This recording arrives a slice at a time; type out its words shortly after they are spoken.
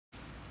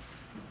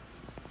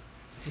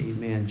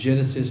Amen.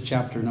 Genesis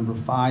chapter number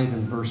 5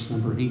 and verse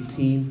number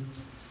 18.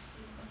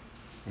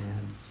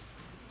 And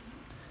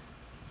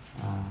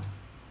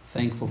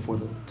thankful for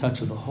the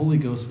touch of the Holy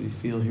Ghost we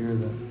feel here,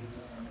 the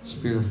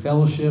spirit of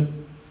fellowship.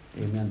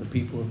 Amen. The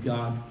people of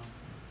God.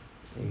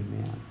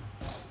 Amen.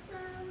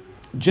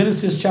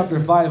 Genesis chapter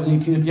 5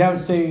 and 18. If you haven't,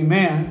 say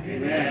amen.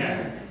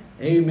 Amen.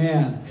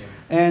 Amen.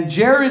 And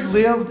Jared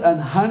lived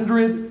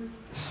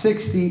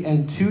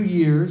 162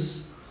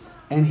 years,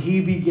 and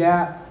he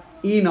begat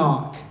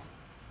Enoch.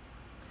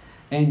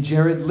 And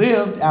Jared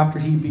lived after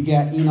he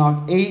begat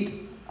Enoch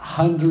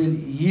 800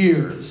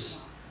 years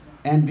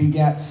and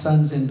begat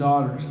sons and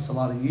daughters. That's a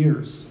lot of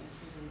years.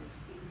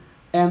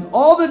 And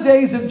all the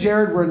days of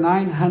Jared were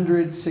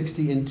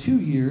 962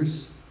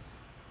 years,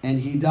 and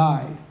he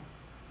died.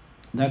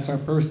 That's our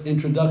first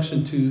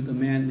introduction to the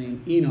man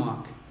named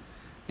Enoch.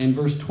 In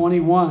verse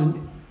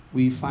 21,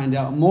 we find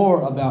out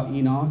more about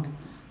Enoch,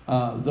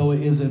 though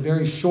it is a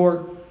very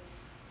short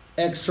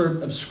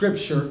excerpt of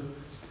Scripture.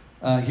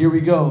 Here we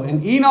go.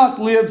 And Enoch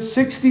lived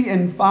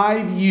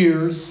 65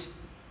 years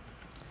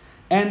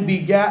and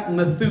begat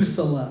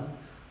Methuselah.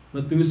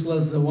 Methuselah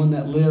is the one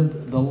that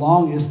lived the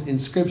longest in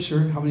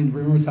Scripture. How many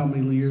remembers how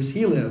many years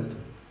he lived?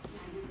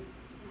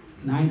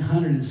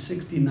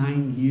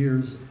 969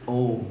 years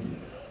old.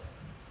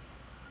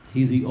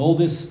 He's the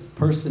oldest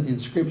person in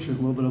Scripture. There's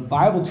a little bit of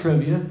Bible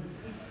trivia.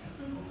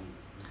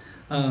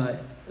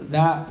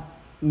 That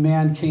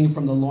man came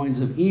from the loins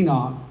of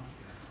Enoch.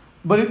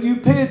 But if you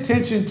pay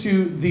attention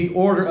to the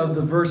order of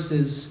the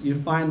verses, you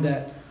find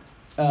that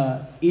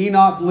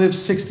Enoch lived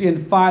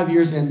 65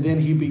 years and then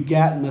he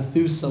begat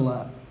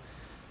Methuselah.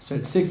 So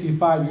at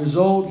 65 years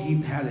old,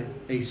 he had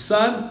a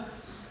son.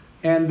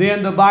 And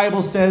then the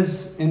Bible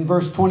says in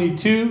verse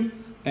 22,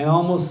 and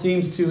almost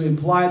seems to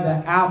imply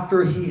that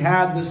after he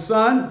had the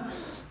son,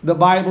 the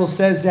Bible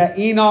says that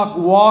Enoch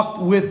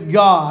walked with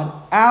God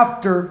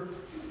after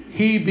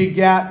he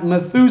begat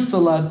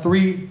Methuselah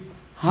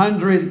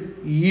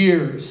 300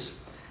 years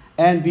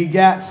and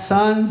begat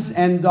sons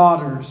and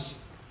daughters.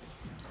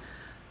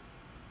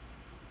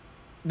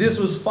 This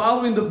was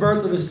following the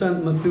birth of his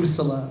son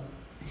Methuselah.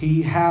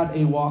 He had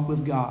a walk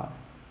with God.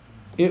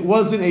 It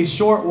wasn't a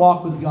short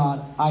walk with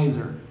God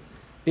either.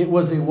 It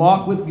was a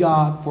walk with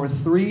God for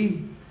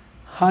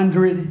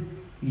 300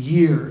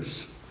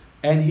 years.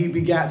 And he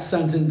begat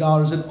sons and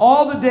daughters. And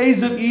all the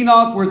days of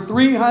Enoch were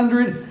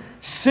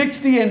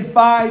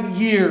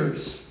 365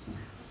 years.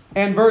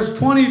 And verse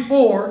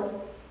 24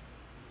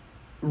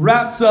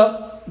 wraps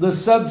up the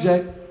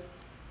subject,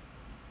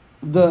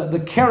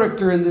 the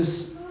character in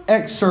this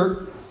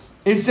excerpt.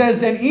 It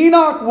says, and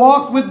Enoch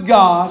walked with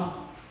God,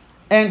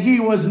 and he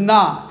was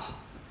not,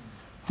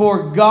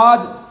 for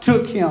God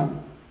took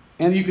him.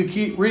 And you could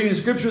keep reading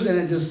scriptures and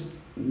it just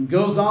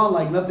goes on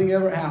like nothing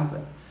ever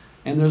happened.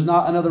 And there's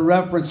not another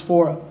reference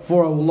for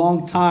a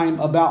long time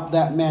about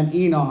that man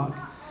Enoch.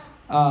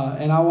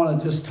 And I want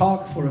to just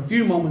talk for a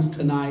few moments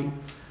tonight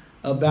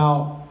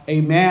about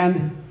a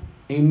man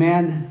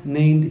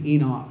named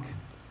Enoch.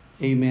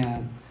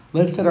 Amen.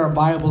 Let's set our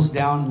Bibles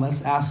down and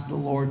let's ask the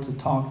Lord to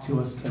talk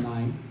to us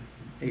tonight.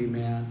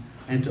 Amen.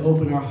 And to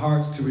open our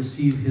hearts to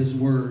receive His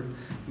word.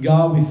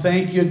 God, we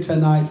thank you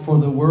tonight for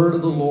the word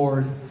of the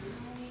Lord.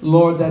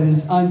 Lord, that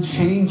is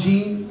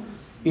unchanging.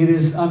 It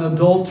is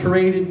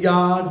unadulterated,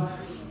 God.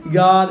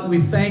 God,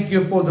 we thank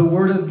you for the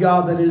word of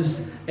God that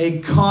is a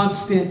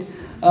constant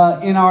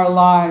in our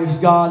lives,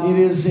 God. It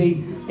is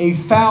a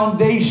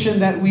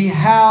foundation that we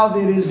have.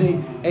 It is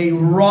a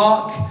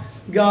rock.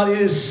 God, it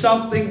is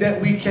something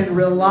that we can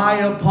rely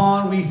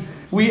upon.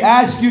 We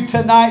ask you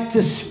tonight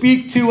to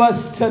speak to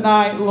us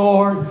tonight,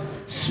 Lord.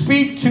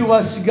 Speak to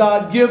us,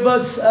 God. Give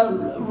us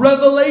a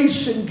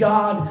revelation,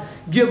 God.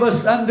 Give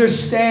us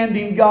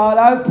understanding, God.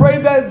 I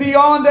pray that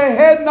beyond a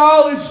head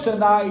knowledge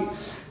tonight,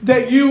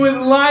 that you would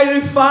light a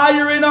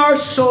fire in our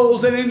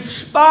souls and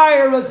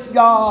inspire us,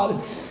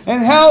 God.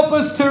 And help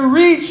us to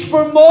reach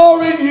for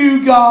more in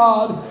you,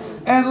 God.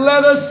 And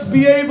let us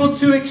be able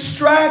to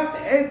extract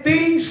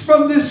things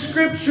from this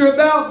scripture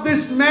about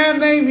this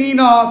man named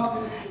Enoch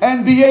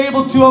and be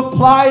able to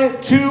apply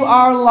it to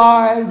our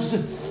lives.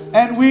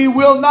 And we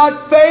will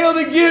not fail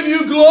to give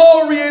you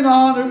glory and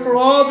honor for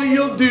all that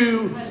you'll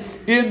do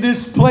in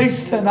this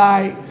place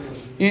tonight.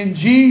 In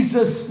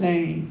Jesus'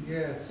 name.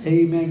 Yes.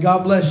 Amen.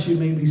 God bless you. You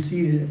may be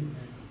seated.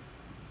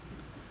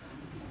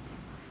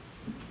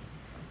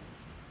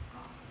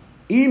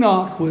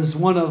 Enoch was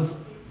one of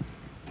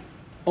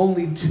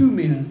only 2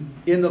 men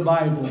in the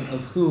Bible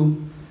of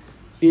whom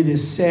it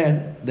is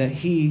said that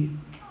he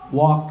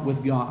walked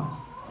with God.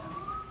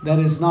 That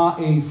is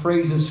not a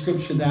phrase of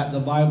scripture that the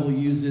Bible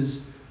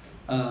uses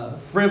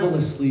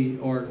frivolously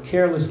or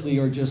carelessly,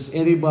 or just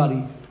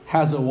anybody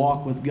has a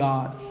walk with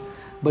God.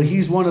 But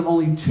he's one of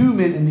only 2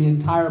 men in the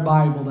entire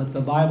Bible that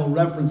the Bible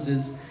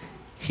references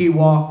he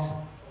walked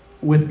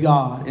with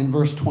God in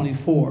verse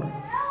 24.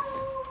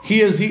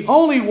 He is the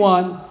only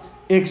one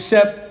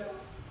except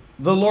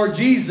the Lord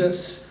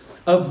Jesus,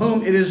 of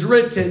whom it is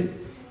written,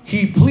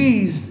 he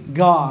pleased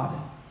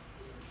God.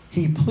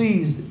 He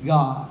pleased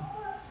God.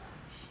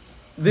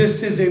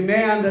 This is a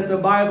man that the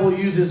Bible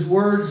uses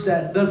words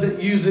that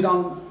doesn't use it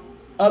on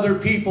other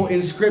people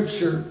in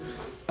Scripture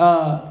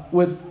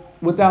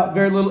without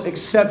very little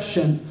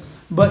exception.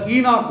 But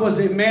Enoch was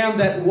a man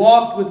that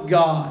walked with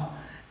God.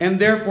 And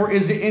therefore,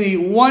 is it any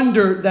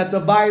wonder that the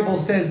Bible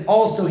says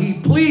also he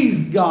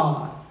pleased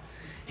God?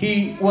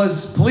 He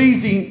was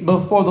pleasing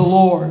before the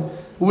Lord.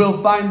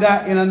 We'll find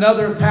that in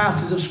another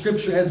passage of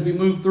Scripture as we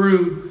move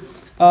through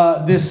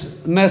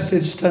this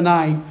message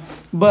tonight.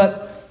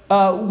 But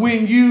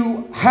when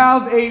you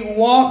have a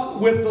walk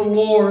with the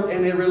Lord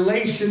and a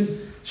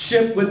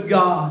relationship with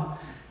God,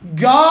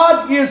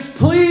 God is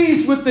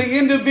pleased with the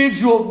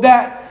individual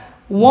that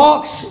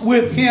walks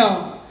with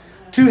Him.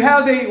 To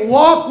have a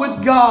walk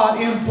with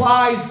God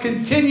implies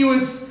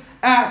continuous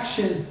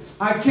action.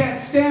 I can't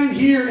stand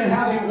here and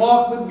have a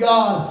walk with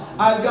God.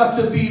 I've got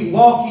to be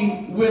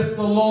walking with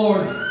the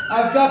Lord.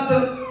 I've got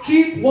to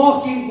keep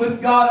walking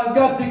with God. I've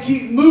got to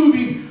keep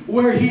moving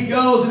where He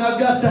goes. And I've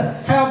got to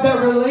have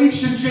that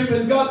relationship.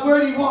 And God,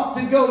 where do you want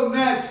to go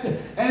next?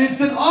 And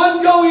it's an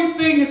ongoing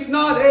thing. It's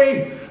not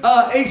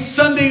a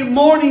Sunday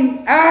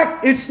morning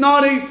act. It's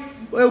not a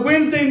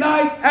Wednesday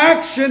night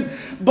action,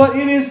 but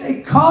it is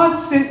a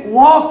constant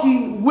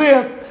walking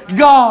with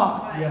God.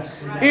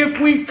 Yes, if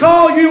we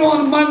call you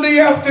on Monday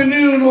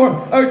afternoon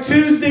or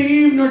Tuesday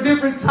evening or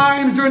different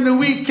times during the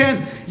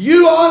weekend,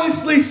 you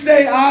honestly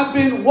say, I've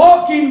been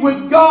walking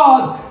with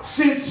God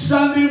since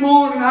Sunday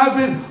morning. I've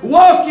been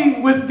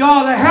walking with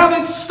God. I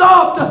haven't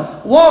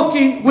stopped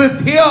walking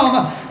with Him.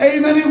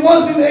 Amen. It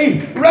wasn't a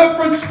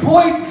reference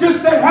point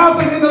just that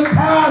happened in the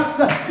past.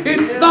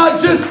 It's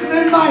not just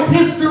in my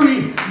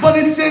history, but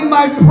it's in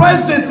my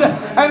present,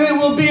 and it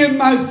will be in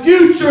my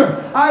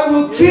future. I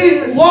will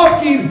keep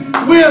walking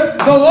with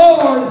the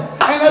Lord.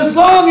 And as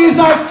long as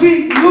I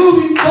keep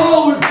moving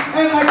forward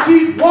and I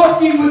keep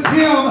walking with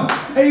Him,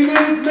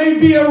 amen, it may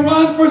be a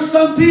run for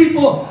some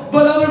people,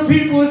 but other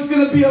people it's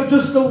going to be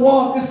just a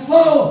walk, a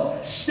slow,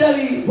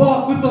 steady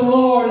walk with the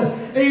Lord.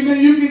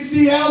 Amen. You can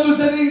see elders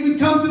that even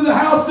come to the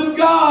house of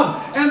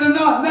God and they're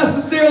not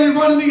necessarily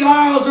running the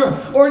aisles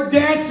or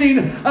dancing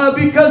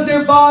because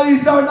their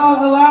bodies are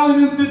not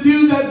allowing them to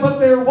do that, but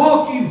they're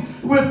walking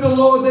with the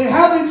Lord. They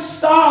haven't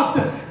stopped.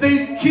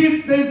 They've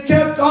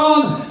kept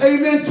on,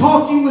 amen,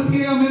 talking with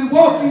Him and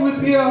walking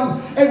with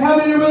Him and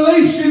having a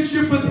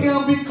relationship with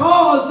Him,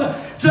 because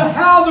to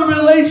have a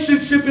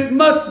relationship, it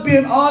must be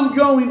an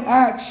ongoing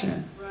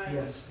action. Right.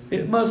 Yes.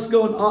 It must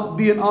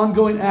be an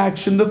ongoing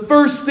action. The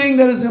first thing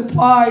that is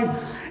implied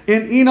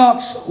in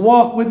Enoch's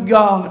walk with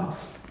God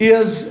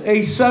is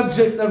a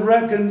subject of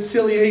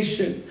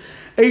reconciliation.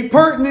 A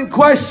pertinent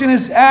question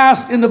is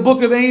asked in the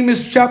book of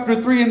Amos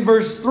chapter 3 and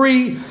verse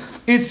 3.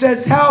 It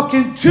says, how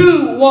can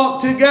two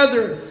walk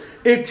together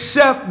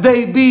except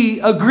they be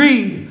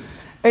agreed?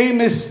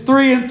 Amos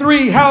 3 and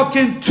 3. How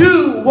can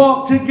two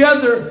walk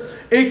together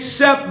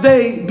except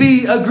they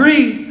be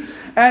agreed?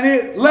 And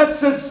it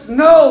lets us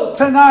know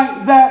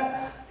tonight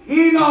that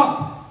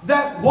Enoch,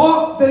 that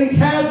walk that he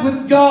had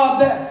with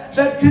God,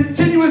 that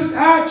continuous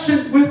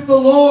action with the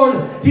Lord,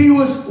 he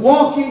was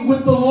walking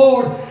with the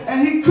Lord.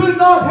 And he could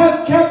not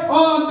have kept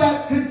on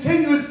that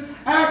continuous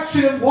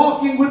action of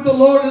walking with the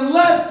Lord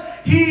unless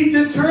he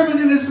determined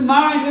in his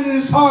mind and in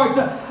his heart,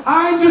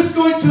 I'm just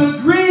going to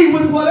agree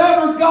with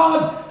whatever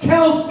God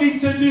tells me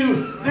to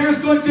do.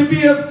 There's going to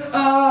be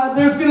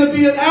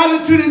an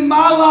attitude in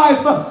my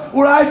life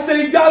where I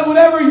say, God,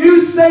 whatever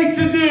you say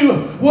to do,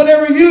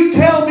 whatever you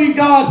tell me,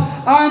 God,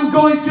 I'm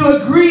going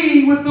to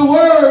agree with the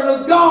Word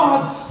of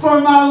God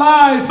for my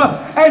life.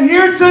 And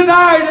here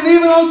tonight, and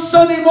even on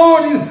Sunday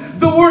morning,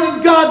 the Word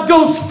of God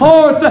goes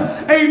forth,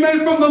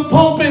 amen, from the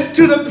pulpit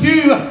to the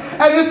pew.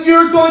 And if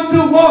you're going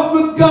to walk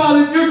with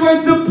God, if you're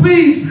going to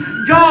please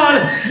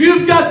God,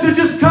 you've got to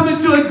just come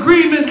into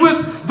agreement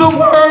with the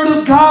Word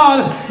of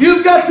God.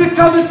 You've got to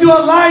come into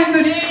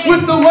alignment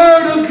with the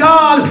Word of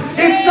God.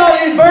 It's not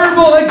a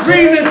verbal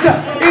agreement.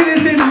 It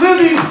is a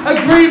living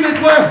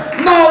agreement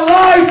where my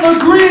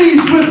life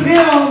agrees with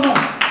Him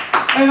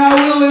and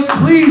I will live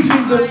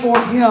pleasing before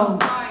Him.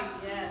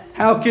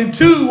 How can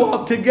two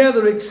walk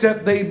together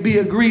except they be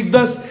agreed?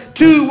 Thus,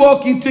 two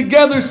walking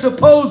together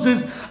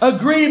supposes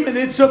agreement.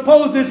 It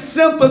supposes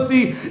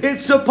sympathy. It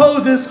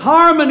supposes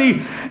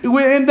harmony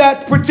in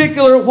that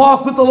particular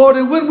walk with the Lord.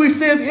 And when we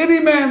say of any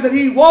man that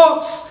he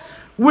walks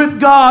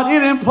with God,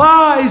 it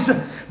implies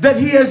that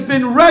he has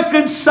been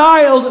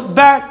reconciled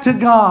back to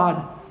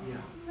God.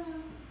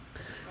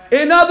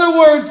 In other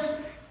words,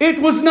 it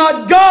was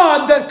not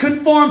God that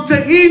conformed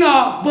to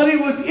Enoch, but it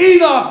was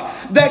Enoch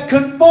that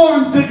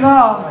conformed to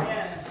God.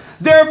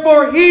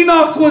 Therefore,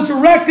 Enoch was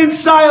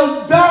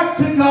reconciled back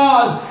to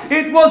God.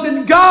 It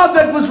wasn't God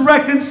that was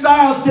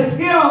reconciled to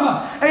him.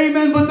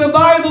 Amen. But the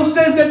Bible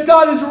says that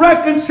God is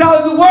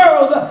reconciling the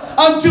world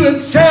unto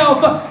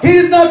Himself.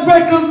 He's not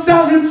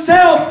reconciling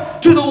Himself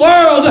to the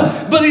world,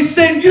 but He's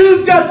saying,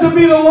 you've got to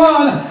be the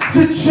one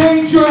to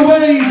change your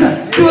ways,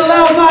 to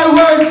allow my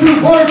Word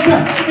to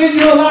work in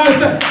your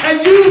life.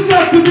 And you've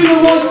got to be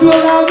the one to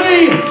allow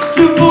me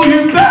to pull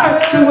you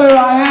back to where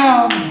I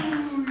am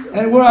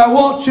and where I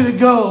want you to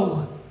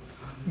go.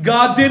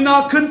 God did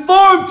not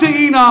conform to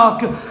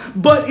Enoch,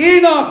 but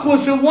Enoch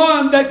was the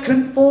one that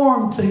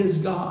conformed to his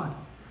God.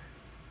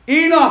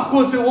 Enoch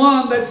was the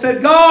one that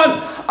said, God,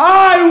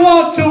 I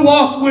want to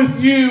walk with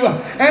you.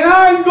 And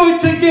I'm going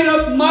to get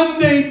up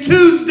Monday,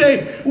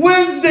 Tuesday,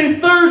 Wednesday,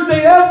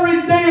 Thursday,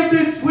 every day of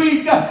this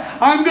week.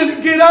 I'm going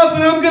to get up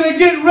and I'm going to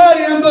get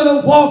ready. I'm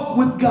going to walk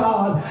with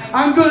God.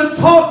 I'm going to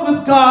talk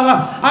with God.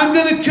 I'm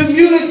going to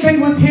communicate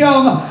with Him.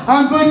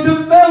 I'm going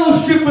to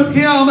fellowship with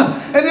Him.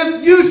 And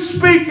if you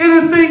speak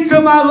anything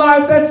to my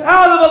life that's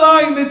out of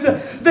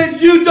alignment,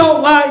 that you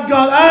don't like,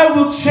 God, I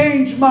will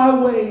change my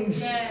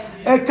ways.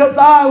 Because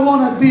I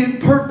want to be in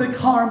perfect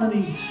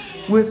harmony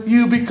with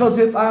you. Because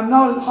if I'm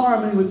not in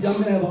harmony with you, I'm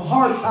going to have a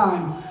hard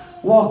time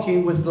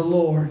walking with the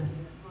Lord.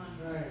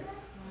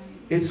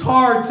 It's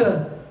hard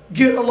to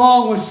get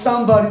along with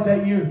somebody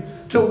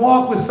to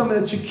walk with somebody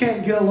that you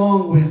can't get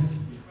along with.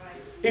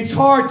 It's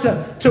hard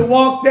to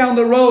walk down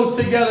the road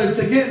together,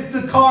 to get in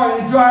the car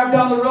and drive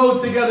down the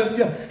road together if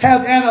you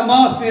have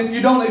animosity, if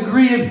you don't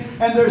agree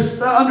and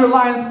there's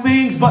underlying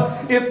things.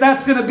 But if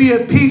that's going to be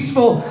a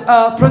peaceful,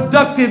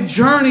 productive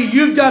journey,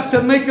 you've got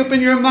to make up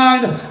in your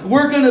mind,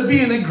 we're going to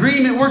be in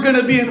agreement. We're going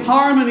to be in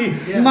harmony.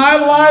 Yeah. My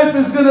life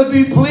is going to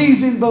be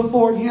pleasing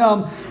before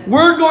Him.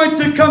 We're going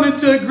to come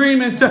into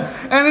agreement.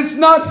 And it's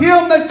not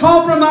Him that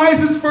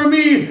compromises for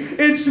me.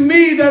 It's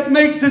me that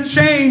makes the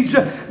change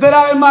that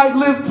I might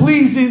live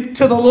pleasing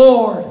to the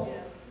Lord.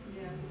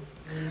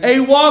 A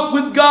walk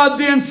with God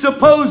then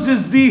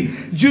supposes the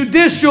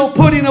judicial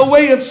putting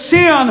away of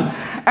sin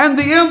and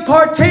the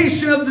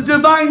impartation of the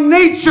divine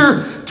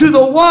nature to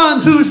the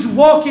one who's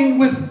walking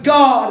with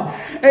God.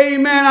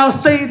 Amen. I'll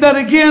say that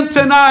again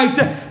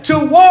tonight. To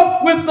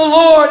walk with the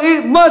Lord,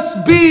 it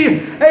must be,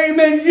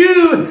 amen,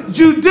 you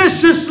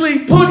judiciously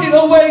putting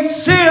away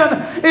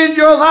sin in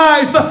your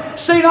life.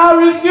 Saying,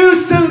 I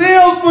refuse to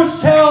live for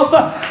self.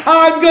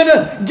 I'm going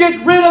to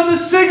get rid of the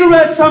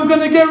cigarettes. I'm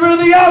going to get rid of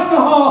the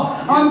alcohol.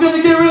 I'm going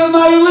to get rid of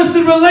my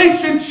illicit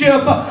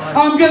relationship.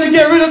 I'm going to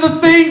get rid of the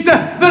things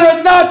that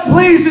are not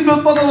pleasing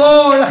before the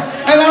Lord.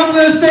 And I'm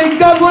going to say,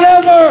 God,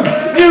 whatever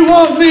you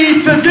want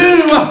me to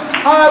do,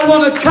 I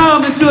want to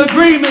come into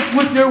agreement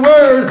with your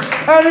word.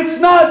 And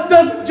it's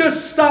doesn't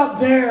just stop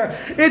there.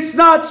 It's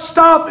not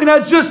stopping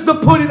at just the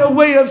putting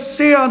away of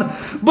sin,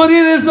 but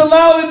it is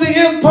allowing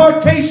the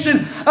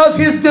impartation of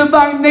His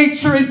divine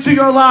nature into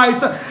your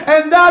life.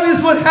 And that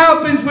is what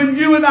happens when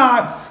you and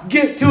I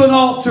get to an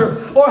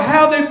altar or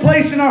have a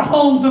place in our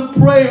homes of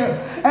prayer.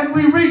 And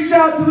we reach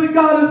out to the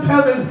God of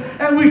heaven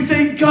and we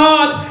say,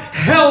 God,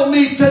 help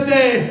me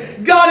today.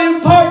 God,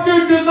 impart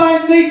your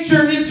divine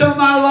nature into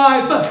my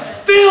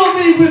life. Fill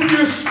me with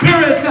your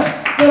Spirit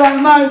that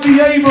I might be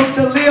able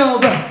to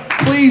live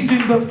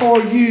pleasing before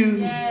you.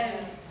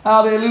 Yes.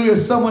 Hallelujah.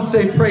 Someone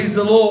say, praise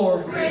the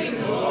Lord. Praise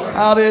the Lord.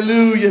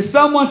 Hallelujah.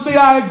 Someone say,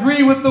 I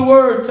agree with the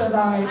word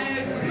tonight. I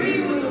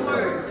agree with the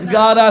word tonight.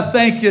 God, I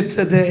thank you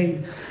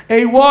today.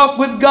 A walk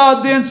with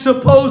God then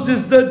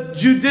supposes the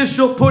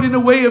judicial putting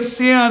away of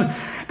sin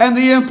and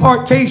the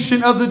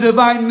impartation of the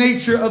divine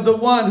nature of the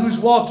one who's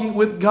walking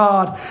with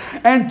God.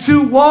 And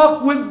to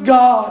walk with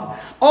God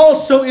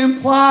also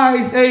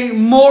implies a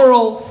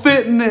moral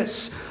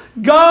fitness.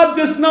 God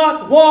does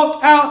not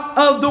walk out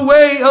of the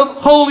way of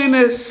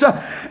holiness.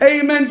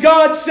 Amen.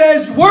 God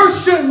says,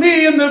 worship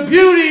me in the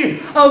beauty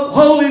of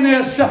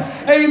holiness.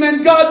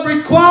 Amen. God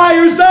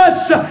requires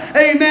us,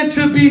 amen,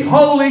 to be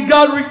holy.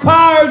 God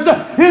requires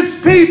His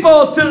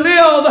people to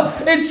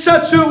live in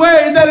such a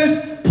way that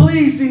is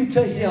pleasing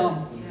to Him.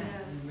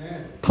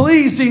 Yes.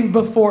 Pleasing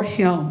before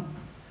Him.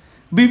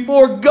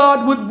 Before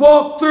God would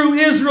walk through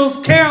Israel's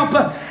camp,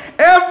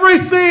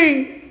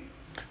 everything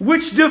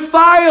which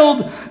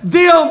defiled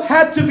them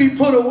had to be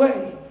put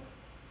away.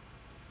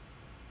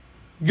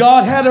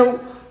 Enoch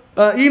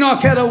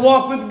had to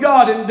walk with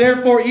God, and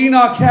therefore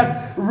Enoch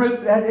had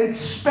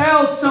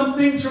expelled some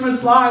things from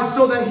his life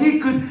so that he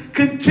could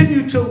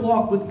continue to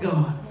walk with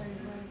God.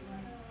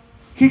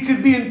 He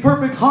could be in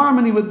perfect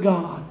harmony with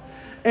God.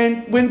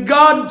 And when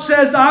God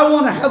says, I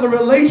want to have a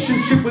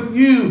relationship with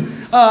you,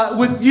 but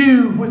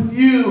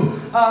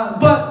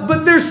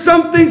there's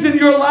some things in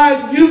your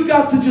life you've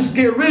got to just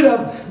get rid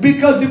of,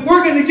 because if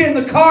we're going to get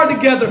in the car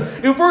together,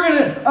 if we're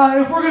going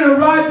to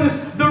ride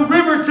the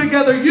river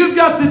together, you've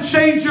got to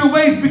change your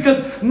ways, because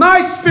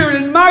my spirit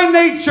and my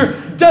nature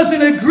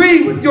doesn't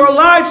agree with your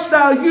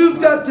lifestyle. You've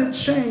got to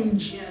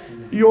change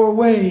your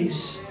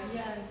ways.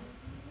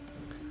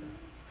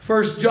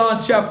 1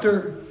 John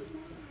chapter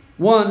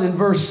 1 and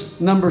verse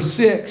number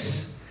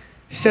 6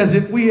 says,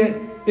 if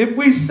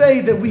we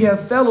say that we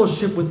have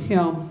fellowship with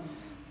Him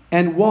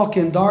and walk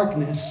in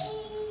darkness,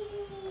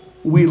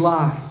 we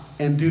lie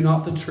and do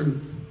not the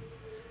truth.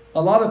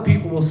 A lot of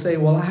people will say,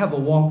 well, I have a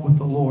walk with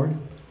the Lord,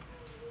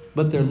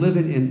 but they're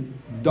living in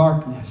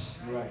darkness.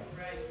 Right.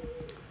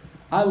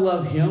 I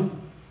love Him.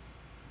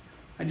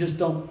 I just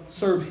don't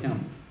serve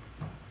Him.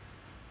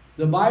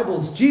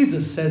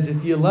 Jesus says,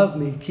 if you love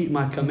me, keep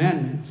my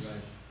commandments.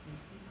 Right.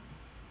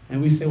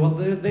 And we say, well,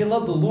 they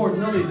love the Lord.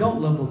 No, they don't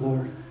love the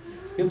Lord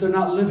if they're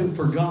not living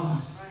for God.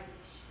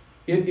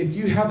 If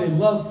you have a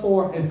love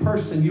for a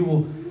person, you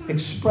will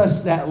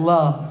express that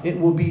love. It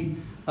will be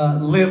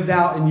lived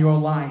out in your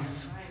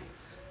life.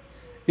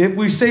 If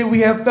we say we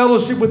have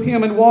fellowship with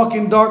Him and walk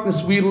in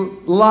darkness, we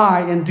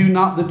lie and do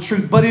not the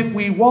truth. But if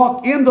we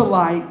walk in the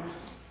light,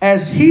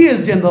 as He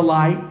is in the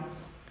light,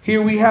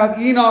 here we have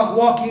Enoch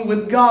walking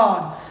with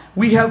God.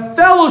 We have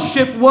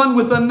fellowship one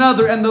with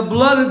another, and the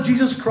blood of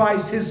Jesus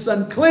Christ, His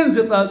Son,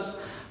 cleanseth us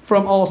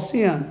from all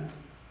sin.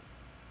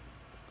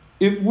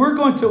 If we're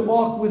going to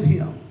walk with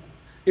Him,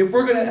 if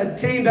we're going to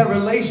attain that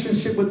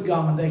relationship with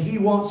God that He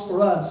wants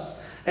for us,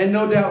 and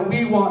no doubt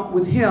we want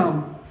with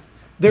Him,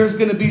 there's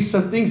going to be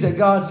some things that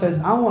God says,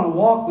 I want to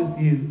walk with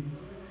you,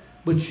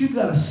 but you've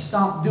got to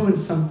stop doing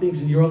some things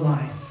in your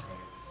life.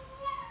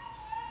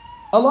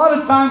 A lot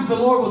of times the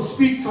Lord will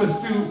speak to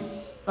us through,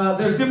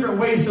 there's different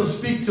ways He'll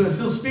speak to us.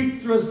 He'll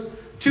speak to us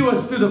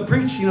through the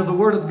preaching of the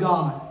Word of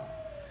God.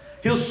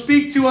 He'll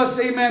speak to us,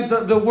 amen,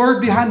 the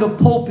word behind the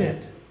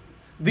pulpit.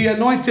 The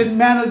anointed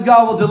man of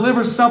God will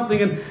deliver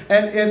something, and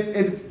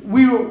if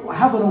we will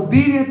have an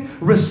obedient,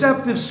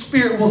 receptive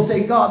spirit, we'll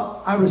say,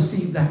 God, I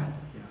receive that.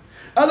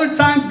 Other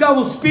times God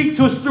will speak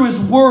to us through His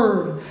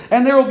Word,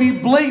 and there will be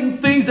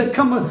blatant things that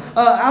come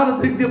out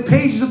of the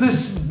pages of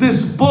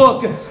this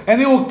book,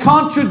 and it will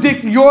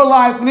contradict your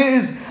life, and it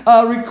is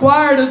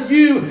required of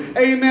you,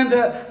 amen,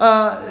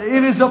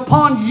 it is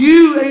upon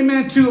you,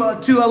 amen,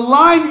 to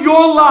align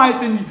your life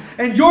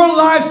and your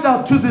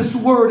lifestyle to this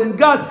Word, and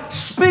God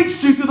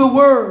speaks to you through the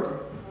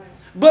Word.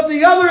 But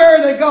the other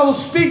area that God will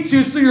speak to you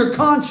is through your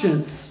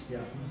conscience.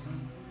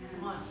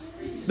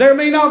 There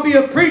may not be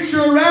a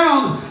preacher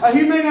around.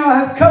 He may not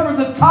have covered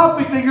the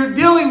topic that you're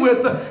dealing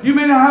with. You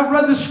may not have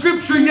read the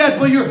scripture yet,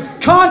 but your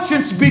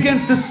conscience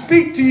begins to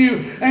speak to you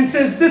and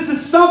says, this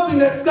is something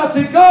that's got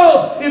to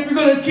go if you're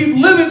going to keep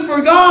living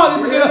for God,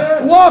 if you're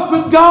going to walk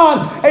with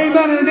God.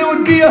 Amen. And it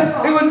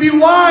would be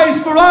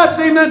wise for us,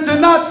 amen, to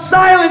not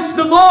silence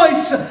the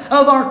voice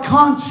of our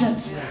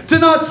conscience, to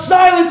not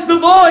silence the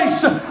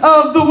voice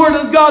of the Word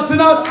of God, to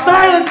not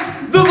silence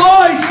the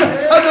voice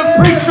of the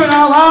preacher in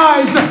our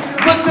lives,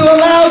 but to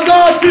allow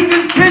God to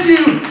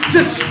continue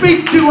to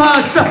speak to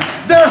us.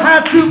 There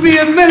had to be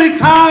many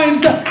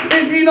times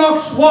in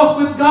Enoch's walk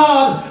with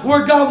God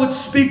where God would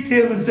speak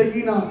to him and say,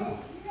 Enoch,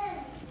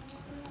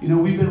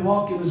 we've been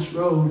walking this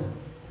road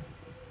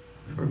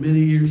for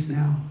many years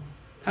now.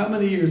 How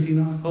many years,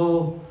 Enoch?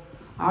 Oh,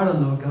 I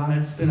don't know, God.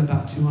 It's been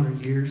about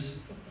 200 years.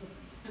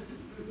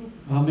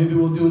 Well, maybe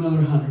we'll do another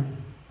 100.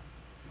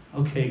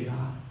 Okay,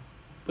 God.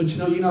 But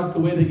Enoch, the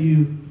way that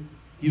you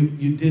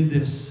did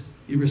this,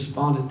 you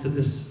responded to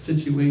this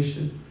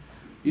situation.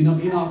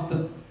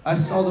 Enoch, I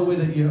saw the way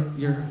that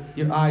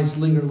your eyes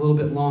lingered a little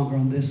bit longer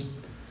on this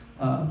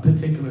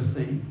particular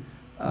thing.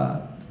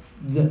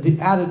 The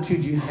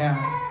attitude you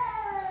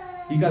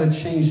have, you got to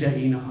change that,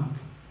 Enoch.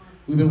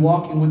 We've been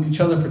walking with each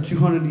other for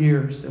 200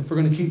 years. If we're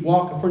going to keep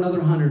walking for another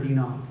 100,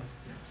 Enoch,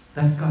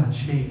 that's got to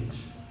change.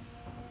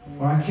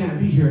 Or I can't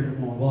be here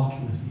anymore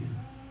walking with you.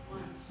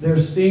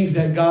 There's things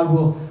that God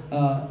will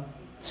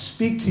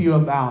speak to you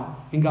about.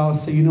 And God will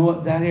say, you know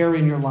what, that area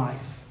in your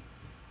life,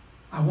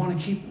 I want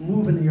to keep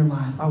moving in your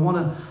life. I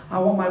want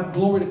my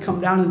glory to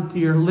come down into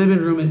your living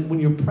room and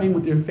when you're praying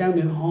with your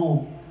family at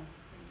home.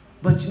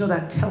 But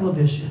that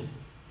television,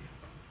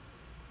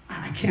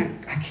 I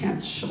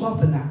can't show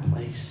up in that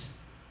place.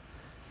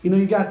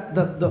 You got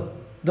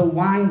the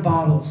wine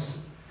bottles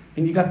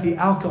and you got the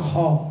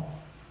alcohol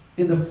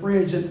in the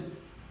fridge, and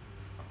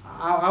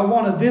I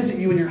want to visit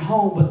you in your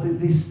home, but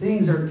these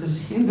things are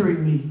just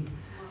hindering me.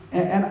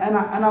 And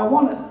I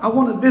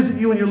want to visit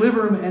you in your living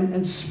room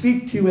and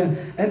speak to you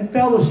and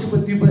fellowship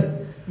with you, but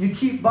you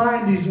keep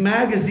buying these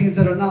magazines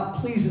that are not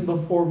pleasing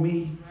before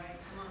me.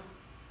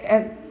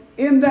 And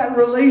in that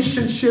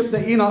relationship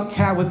that Enoch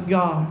had with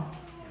God,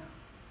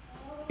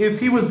 if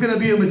he was going to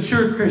be a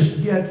mature Christian,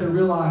 he had to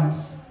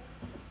realize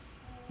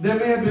there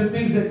may have been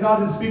things that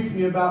God didn't speak to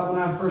me about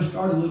when I first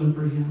started living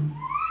for Him.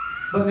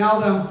 But now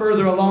that I'm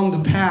further along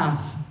the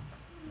path,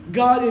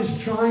 God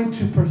is trying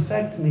to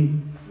perfect me.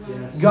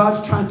 Yes.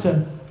 God's trying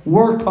to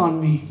work on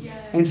me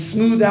and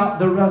smooth out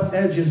the rough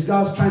edges.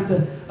 God's trying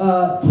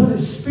to put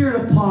His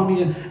Spirit upon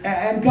me.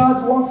 And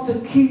God wants to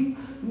keep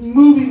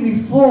moving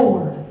me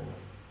forward.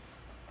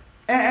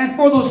 And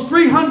for those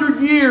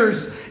 300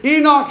 years,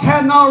 Enoch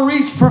had not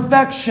reached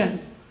perfection.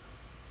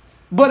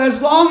 But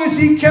as long as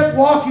he kept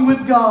walking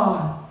with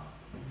God,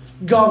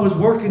 God was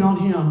working on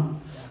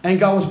him. And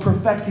God was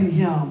perfecting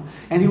him.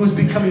 And he was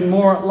becoming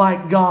more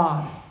like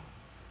God.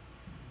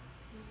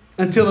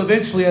 Until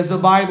eventually, as the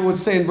Bible would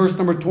say in verse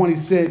number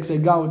 26,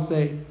 that God would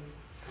say,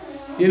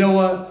 you know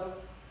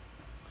what?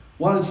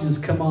 Why don't you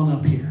just come on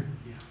up here?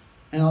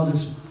 And I'll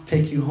just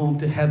take you home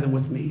to heaven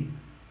with me.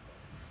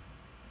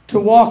 To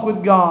walk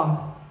with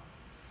God,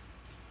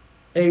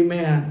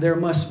 amen, there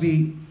must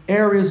be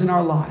areas in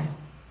our life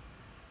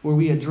where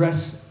we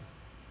address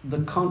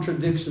the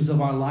contradictions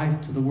of our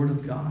life to the Word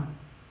of God.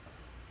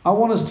 I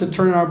want us to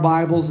turn our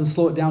Bibles and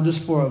slow it down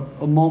just for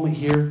a moment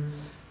here.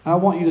 I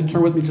want you to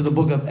turn with me to the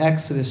book of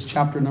Exodus,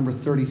 chapter number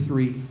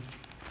 33.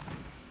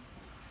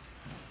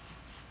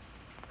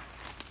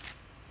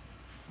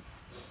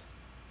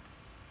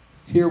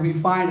 Here we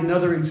find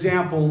another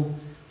example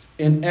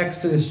in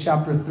Exodus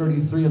chapter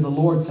 33 of the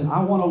Lord saying,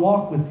 I want to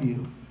walk with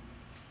you.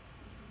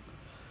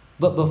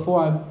 But before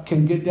I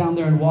can get down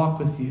there and walk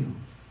with you,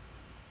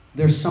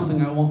 there's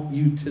something I want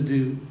you to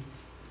do.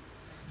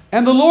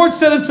 And the Lord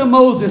said unto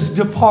Moses,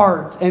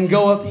 Depart and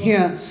go up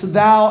hence,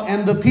 thou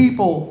and the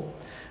people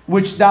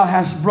which thou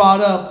hast brought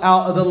up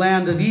out of the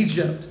land of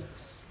Egypt,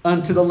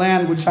 unto the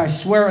land which I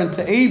swear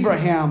unto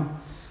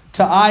Abraham,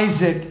 to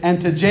Isaac, and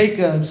to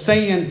Jacob,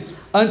 saying,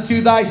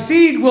 Unto thy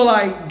seed will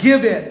I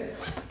give it.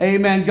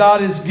 Amen.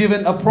 God has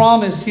given a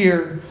promise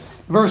here.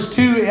 Verse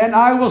 2, And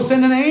I will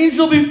send an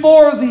angel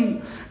before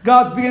thee.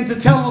 God's beginning to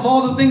tell him of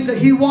all the things that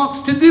he wants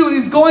to do and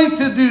he's going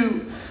to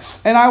do.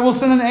 And I will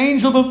send an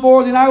angel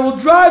before thee, and I will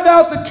drive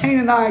out the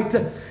Canaanite,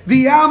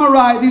 the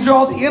Amorite. These are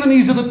all the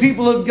enemies of the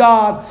people of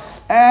God.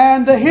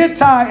 And the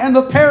Hittite, and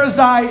the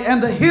Perizzite,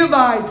 and the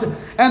Hivite,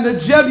 and the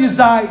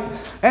Jebusite.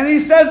 And he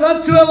says,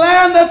 Unto a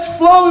land that's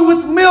flowing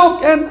with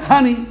milk and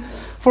honey.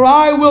 For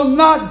I will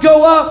not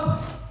go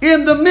up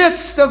in the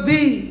midst of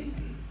thee.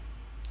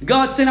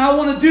 God saying, I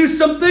want to do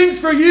some things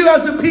for you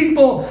as a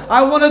people.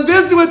 I want to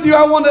visit with you.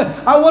 I want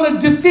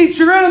to defeat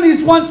your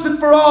enemies once and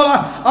for all.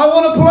 I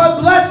want to pour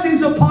out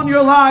blessings upon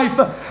your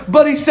life.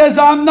 But he says,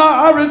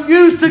 I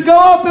refuse to go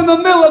up in the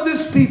middle of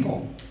this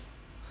people.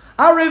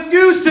 I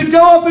refuse to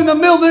go up in the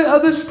middle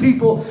of this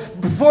people.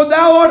 For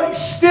thou art a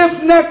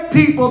stiff-necked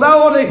people.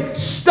 Thou art a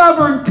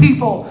stubborn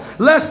people.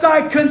 Lest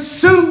I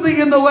consume thee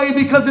in the way.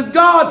 Because if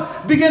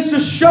God begins to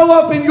show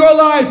up in your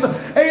life,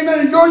 amen,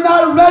 and you're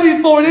not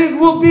ready for it, it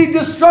will be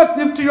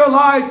destructive to your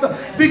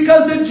life.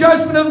 Because the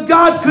judgment of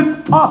God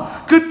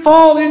could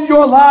fall in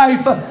your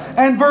life.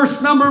 And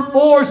verse number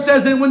 4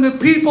 says, And when the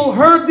people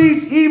heard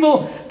these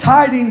evil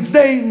tidings,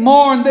 they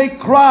mourned, they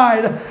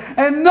cried.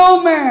 And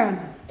no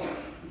man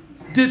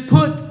did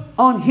put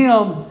on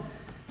him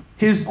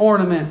his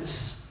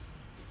ornaments,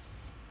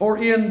 or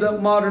in the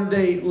modern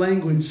day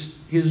language,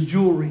 his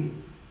jewelry.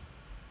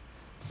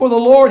 For the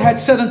Lord had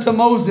said unto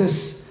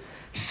Moses,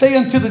 Say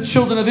unto the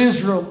children of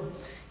Israel,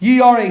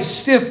 Ye are a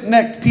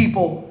stiff-necked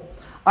people.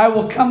 I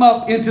will come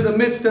up into the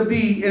midst of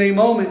thee in a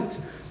moment,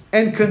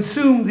 and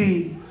consume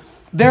thee.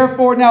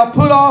 Therefore now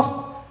put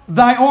off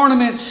thy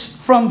ornaments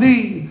from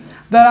thee,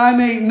 that I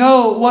may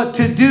know what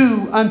to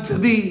do unto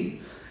thee.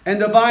 And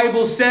the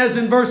Bible says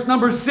in verse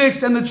number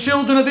 6, And the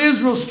children of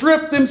Israel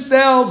stripped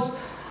themselves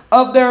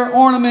of their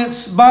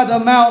ornaments by the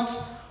Mount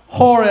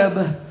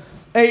Horeb.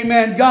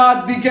 Amen.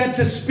 God began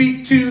to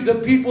speak to the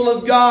people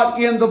of God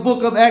in the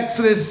book of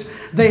Exodus.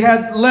 They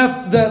had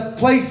left the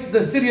place,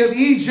 the city of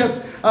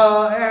Egypt,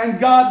 and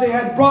they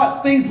had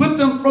brought things with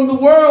them from the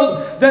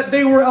world that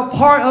they were a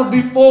part of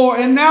before.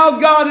 And now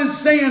God is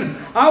saying,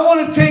 I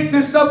want to take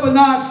this up a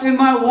notch in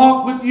my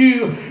walk with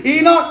you.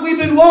 Enoch, we've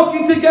been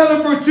walking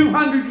together for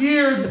 200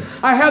 years.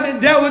 I haven't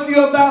dealt with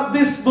you about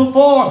this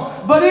before.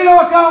 But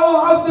Enoch,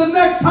 the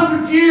next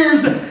 100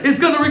 years is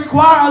going to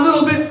require a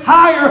little bit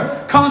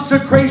higher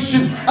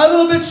consecration, a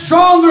little bit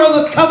stronger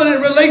of a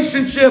covenant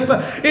relationship.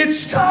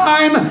 It's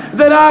time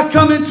that I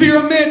come into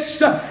your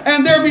midst,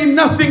 and there be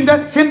nothing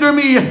that hinder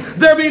me.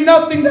 There be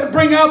nothing that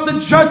bring out the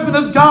judgment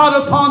of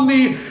God upon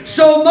me.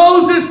 So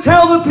Moses,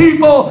 tell the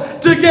people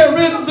to get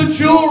rid of the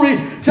jewelry.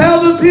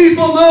 Tell the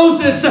people,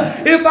 Moses,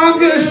 if I'm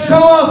going to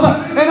show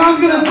up and I'm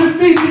going to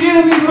defeat the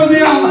enemy for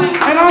them,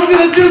 and I'm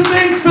going to do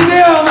things for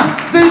them,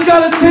 they've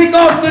got to take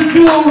off the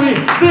jewelry.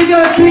 They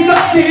got to take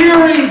off the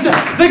earrings.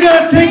 They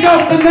got to take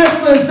off the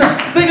necklace.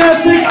 They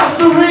got to take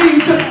off the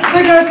rings.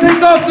 They got to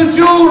take off the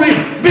jewelry,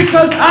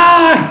 because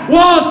I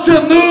want to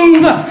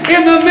move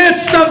in the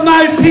midst of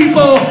my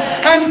people.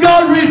 And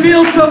God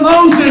revealed to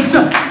Moses,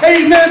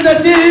 amen,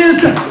 that it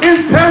is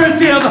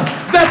imperative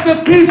that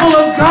the people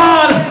of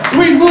God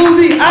remove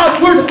the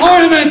outward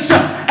ornaments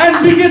and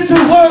begin to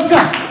work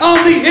on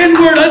the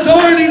inward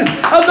adorning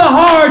of the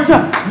heart,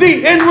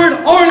 the inward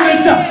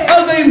ornament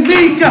of a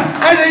meek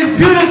and a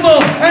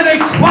beautiful and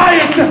a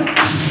quiet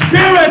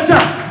spirit,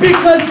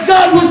 because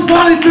God was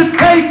wanting to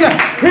take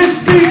his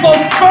people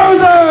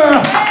further.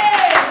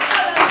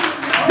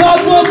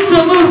 God wants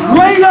to move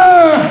greater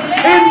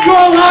in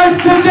your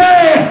life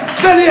today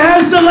than he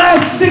has the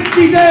last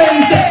 60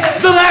 days,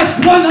 the last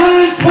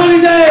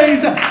 120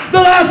 days, the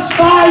last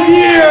 5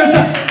 years.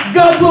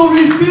 God will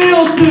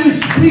reveal to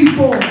his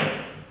people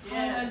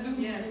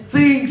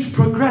things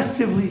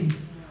progressively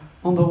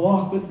on the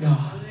walk with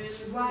God.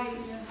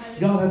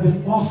 God, I've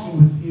been walking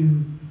with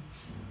you.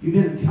 You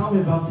didn't tell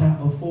me about that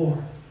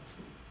before.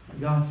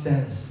 God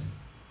says,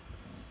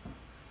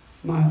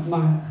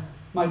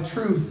 my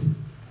truth,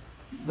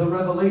 the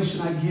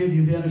revelation I give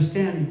you, the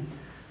understanding,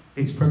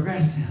 it's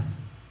progressive.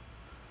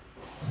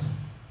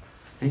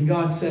 And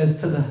God says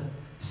to the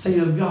saint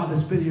of God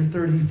that's been here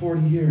 30,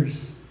 40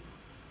 years,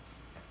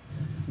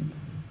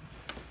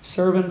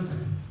 servant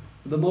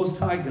of the Most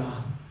High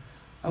God,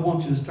 I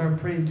want you to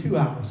start praying 2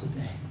 hours a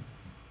day.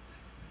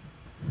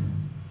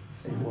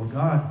 Say, well,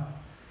 God,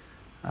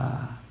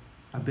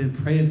 I've been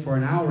praying for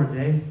an hour a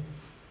day.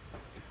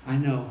 I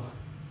know.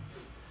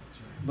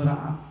 But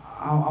I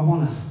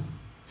want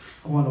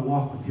to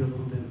walk with you a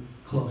little bit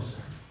closer.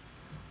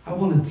 I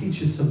want to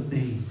teach you some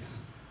things.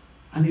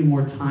 I need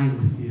more time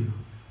with you.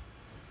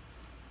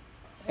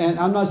 And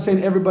I'm not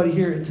saying everybody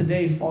here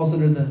today falls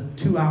under the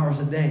 2 hours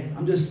a day.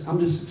 I'm just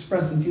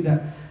expressing to you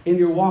that in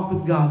your walk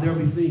with God, there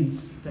will be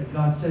things that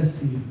God says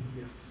to you.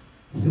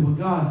 You say, well,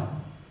 God,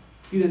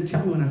 you didn't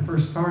tell me when I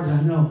first started.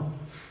 I know.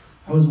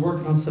 I was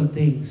working on some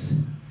things.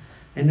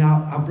 And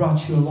now I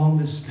brought you along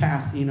this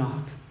path,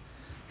 Enoch.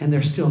 And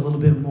there's still a little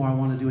bit more I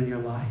want to do in your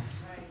life.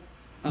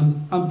 Right.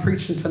 I'm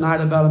preaching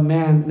tonight about a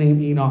man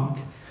named Enoch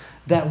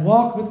that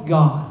walked with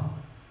God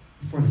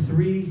for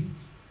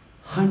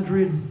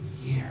 300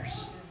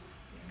 years.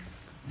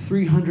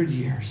 300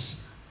 years.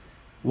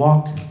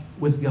 Walked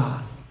with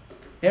God.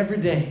 Every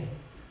day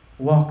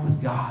walked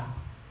with God.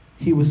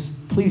 He was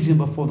pleasing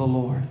before the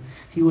Lord.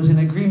 He was in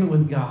agreement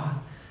with God.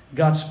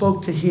 God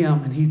spoke to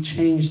him and he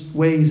changed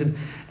ways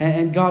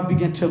and God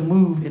began to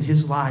move in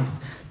his life.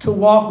 To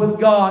walk with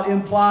God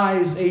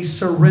implies a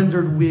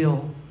surrendered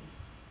will.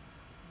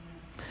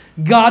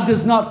 God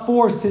does not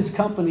force his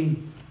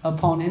company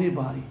upon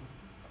anybody.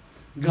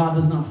 God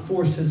does not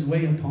force his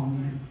way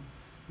upon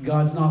you.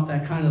 God's not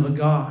that kind of a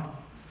God.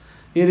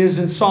 It is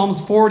in Psalms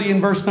 40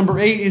 and verse number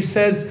 8, it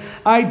says,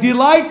 I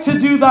delight to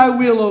do thy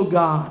will, O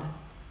God.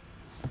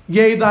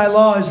 Yea, thy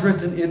law is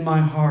written in my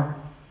heart.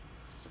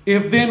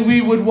 If then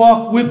we would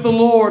walk with the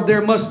Lord,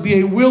 there must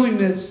be a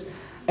willingness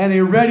and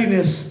a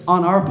readiness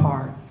on our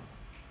part.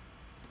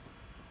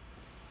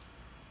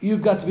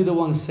 You've got to be the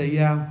one to say,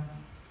 yeah,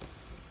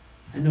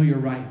 I know you're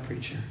right,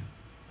 preacher.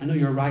 I know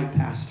you're right,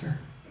 pastor.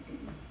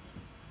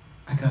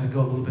 I got to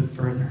go a little bit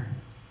further.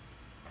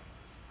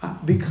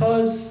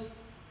 Because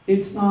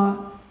it's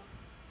not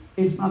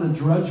a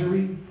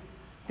drudgery.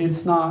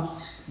 It's not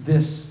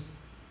this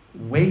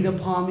weight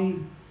upon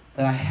me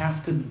that I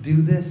have to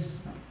do this.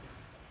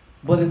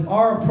 But if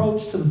our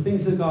approach to the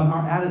things of God,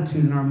 our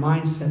attitude and our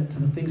mindset to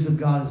the things of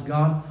God is,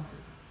 God,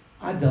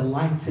 I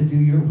delight to do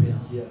your will.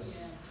 Yes.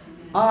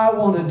 I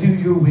want to do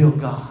your will,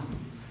 God.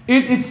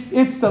 It's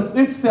the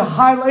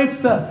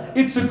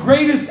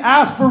greatest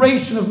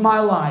aspiration of my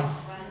life.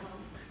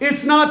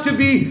 It's not to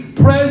be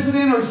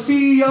president or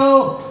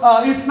CEO.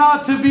 It's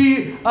not to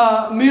be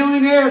a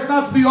millionaire. It's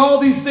not to be all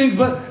these things.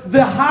 But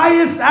the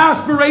highest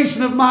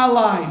aspiration of my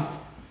life,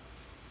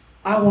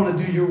 I want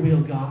to do your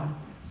will, God.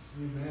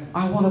 Amen.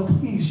 I want to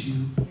please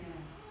you.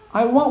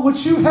 I want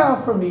what you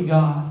have for me,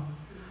 God.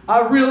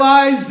 I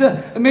realized,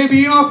 maybe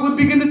Enoch would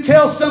begin to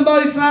tell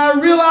somebody tonight, I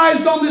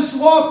realized on this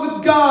walk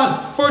with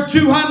God for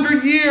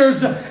 200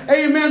 years,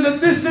 amen, that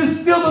this is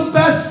still the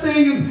best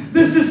thing. And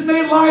this has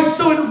made life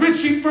so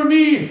enriching for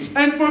me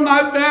and for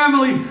my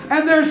family.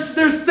 And there's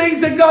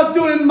things that God's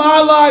doing in my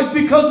life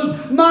because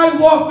of my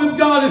walk with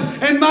God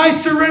and my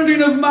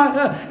surrendering of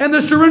and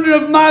the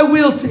surrendering of my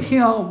will to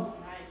Him.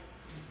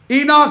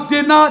 Enoch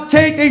did not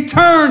take a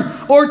turn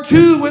or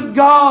two with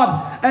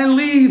God and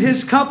leave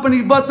his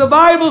company. But the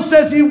Bible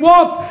says he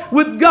walked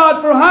with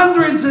God for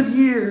hundreds of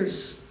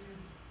years.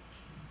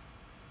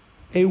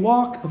 A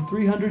walk of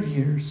 300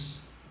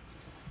 years.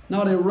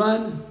 Not a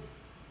run.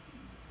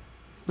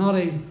 Not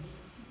a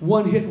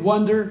one-hit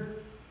wonder.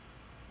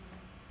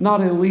 Not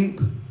a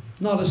leap.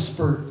 Not a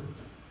spurt.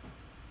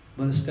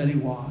 But a steady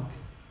walk.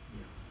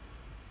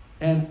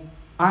 And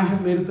I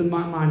have made up in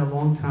my mind a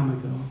long time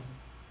ago.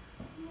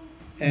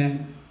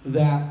 And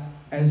that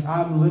as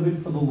I'm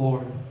living for the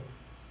Lord,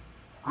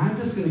 I'm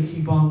just going to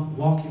keep on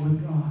walking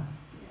with God.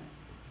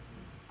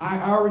 I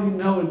already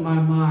know in my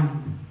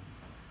mind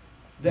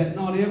that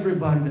not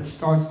everybody that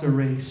starts the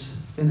race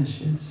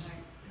finishes.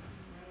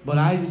 But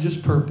I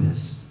just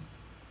purpose,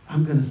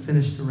 I'm going to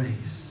finish the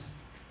race.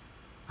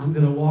 I'm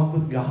going to walk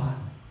with God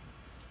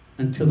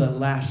until the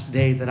last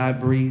day that I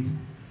breathe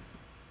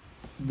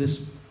this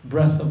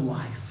breath of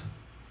life.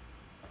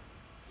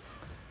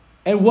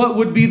 And what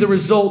would be the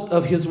result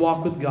of his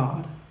walk with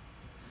God?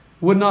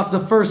 Would not the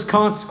first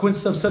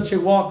consequence of such a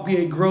walk be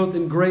a growth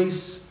in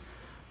grace?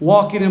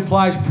 Walking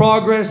implies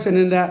progress, and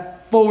in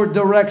that forward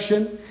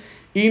direction,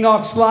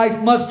 Enoch's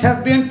life must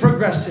have been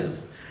progressive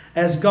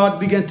as God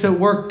began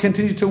to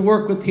continue to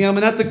work with him.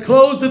 And at the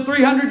close of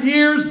 300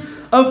 years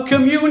of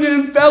communion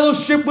and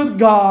fellowship with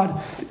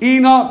God,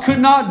 Enoch could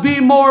not be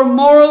more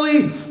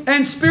morally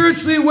and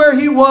spiritually where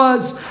he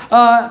was.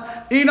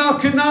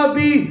 Enoch could not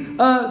be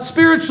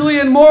spiritually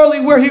and morally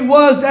where he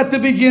was at the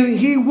beginning.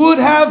 He would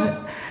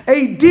have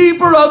a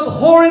deeper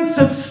abhorrence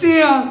of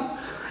sin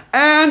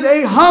and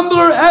a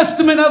humbler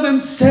estimate of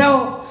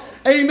himself.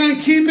 Amen.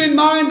 Keep in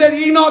mind that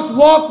Enoch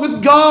walked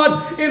with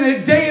God in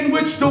a day in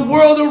which the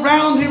world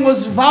around him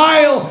was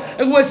vile,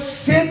 it was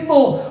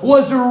sinful,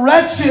 was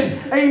wretched.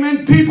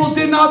 Amen. People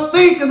did not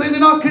think and they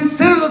did not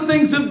consider the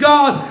things of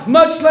God,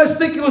 much less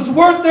think it was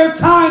worth their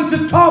time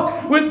to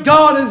talk with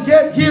God. And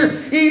yet here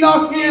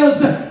Enoch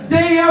is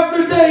day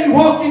after day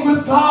walking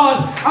with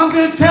God. I'm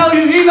going to tell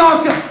you,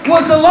 Enoch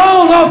was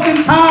alone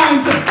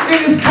oftentimes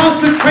in his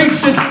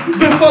consecration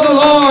before the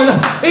Lord.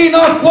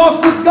 Enoch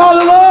walked with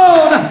God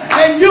alone.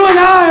 And you and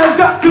I have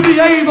got to be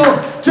able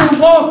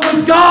to walk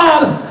with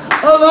God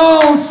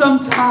alone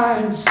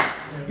sometimes.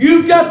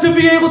 You've got to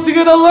be able to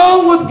get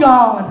alone with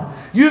God.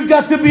 You've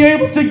got to be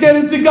able to get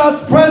into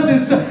God's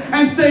presence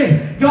and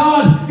say,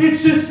 God,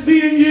 it's just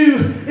me and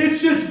you.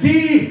 It's just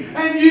Dee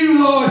and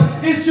you, Lord.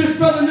 It's just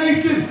Brother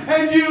Nathan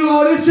and you,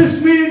 Lord. It's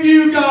just me and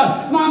you,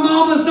 God. My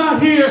mama's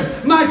not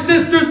here. My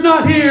sister's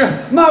not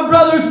here. My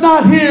brother's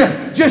not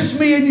here. Just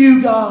me and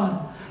you,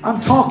 God. I'm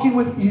talking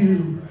with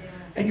you,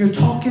 and you're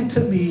talking to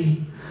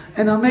me,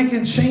 and I'm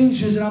making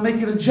changes and I'm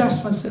making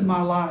adjustments in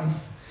my life,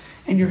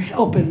 and you're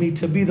helping me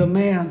to be the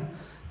man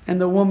and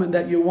the woman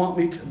that you want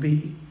me to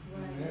be.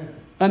 Amen.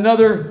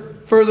 Another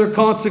further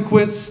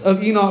consequence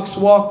of Enoch's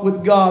walk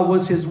with God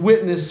was his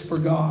witness for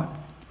God.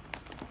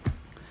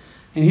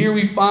 And here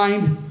we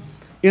find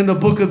in the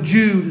book of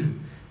Jude,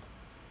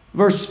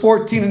 verse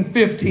 14 and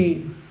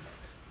 15,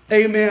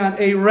 amen,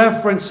 a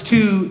reference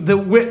to the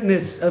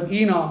witness of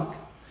Enoch.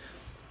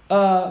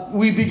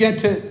 We begin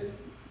to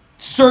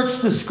search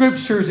the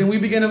scriptures, and we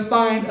begin to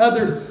find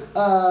other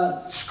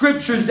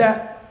scriptures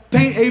that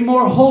paint a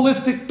more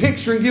holistic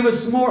picture and give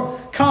us more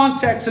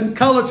context and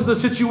color to the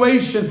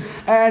situation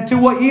and to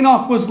what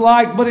Enoch was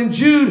like. But in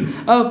Jude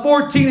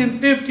 14 and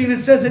 15 it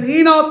says, and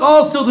Enoch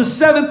also, the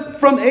seventh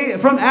from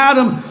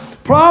Adam,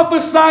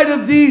 prophesied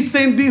of these,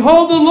 saying,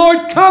 behold, the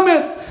Lord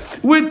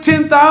cometh with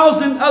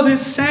 10,000 of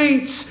his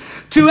saints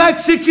to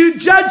execute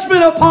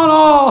judgment upon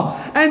all,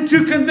 and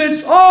to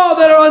convince all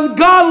that are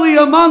ungodly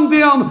among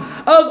them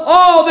of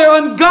all their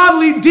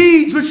ungodly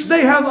deeds which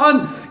they have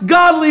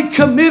ungodly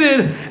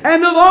committed,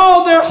 and of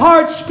all their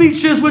hard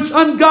speeches which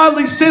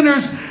ungodly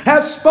sinners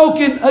have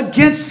spoken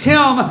against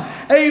him.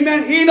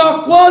 Amen.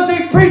 Enoch was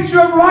a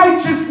preacher of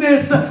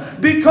righteousness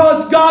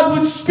because God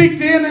would speak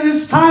to him in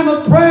his time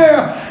of prayer,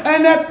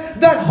 and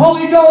that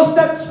Holy Ghost,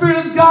 that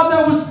Spirit of God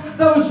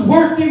that was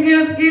working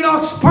in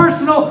Enoch's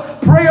personal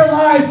prayer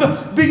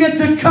life began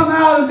to come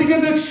out and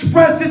begin to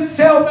express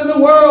itself in the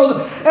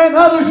world, and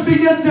others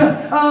begin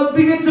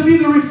to be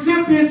the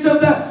recipients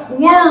of that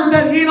word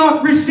that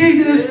Enoch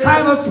received in his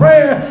time of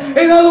prayer.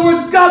 In other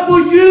words, God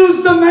will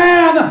use the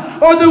man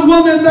or the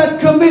woman that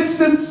commits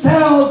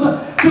themselves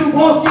to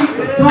walking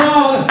with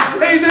God.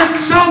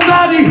 Amen.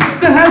 Somebody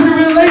that has a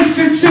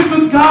relationship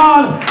with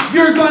God,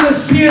 you're going to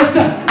see it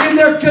in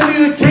their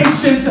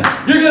communications.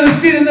 You're going to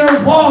see it in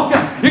their walk.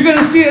 You're going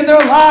to see it in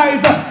their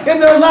lives, in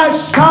their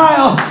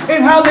lifestyle,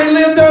 in how they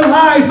live their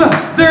life.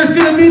 There's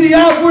going to be the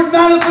outward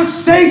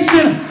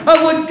manifestation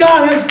of what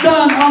God has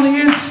done on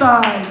the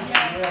inside.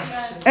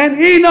 Yes. And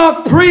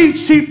Enoch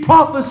preached, he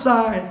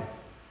prophesied.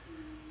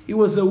 He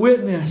was a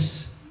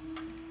witness.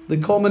 The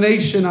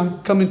culmination,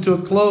 I'm coming to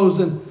a close,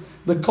 and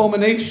the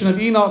culmination of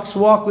Enoch's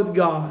walk with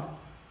God.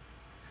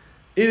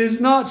 It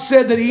is not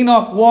said that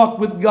Enoch walked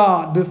with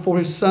God before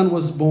his son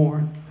was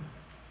born.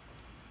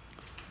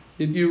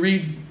 If you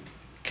read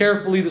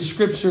carefully the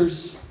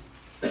scriptures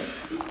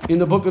in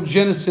the book of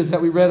Genesis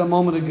that we read a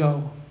moment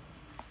ago,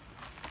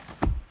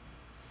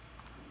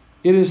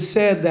 it is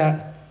said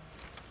that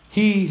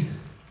he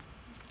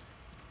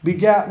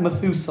begat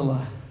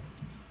Methuselah.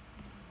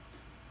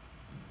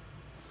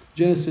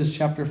 Genesis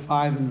chapter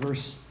 5 and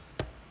verse,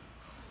 I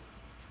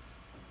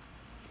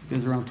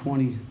think it's around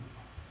 20,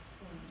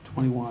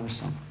 21 or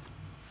something.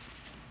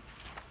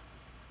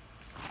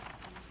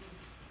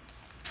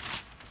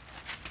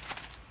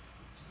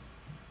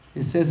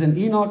 It says, and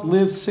Enoch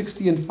lived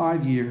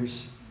 65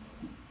 years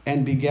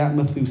and begat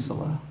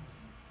Methuselah.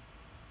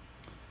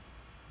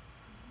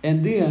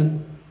 And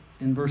then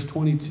in verse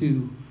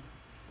 22,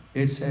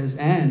 it says,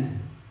 and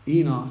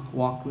Enoch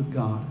walked with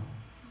God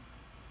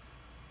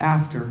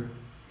after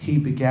he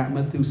begat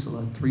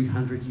Methuselah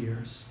 300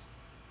 years.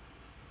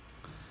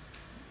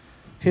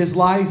 His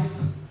life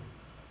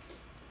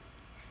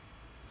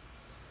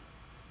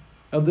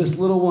of this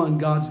little one,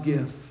 God's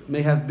gift,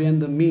 may have been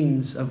the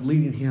means of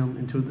leading him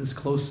into this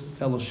close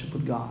fellowship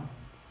with God.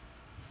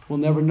 We'll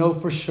never know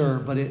for sure,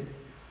 but it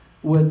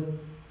would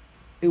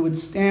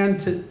stand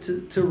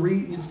to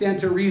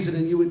reason,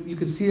 and you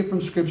could see it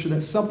from Scripture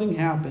that something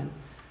happened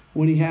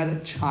when he had a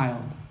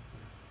child.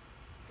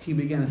 He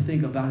began to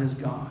think about his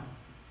God.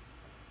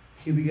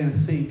 He began to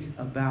think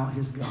about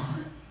his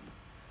God.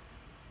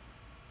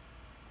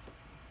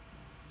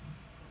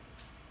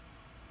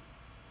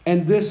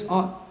 And this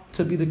ought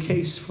to be the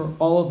case for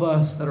all of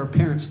us that are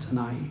parents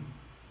tonight.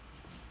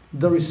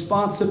 The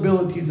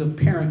responsibilities of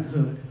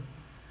parenthood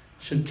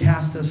should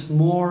cast us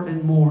more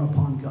and more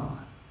upon God,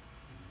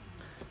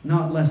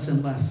 not less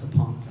and less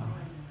upon God.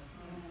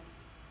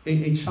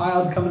 A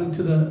child coming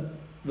into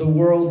the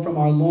world from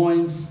our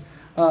loins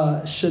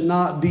should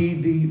not be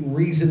the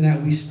reason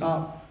that we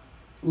stop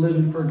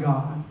living for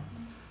God.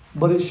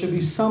 But it should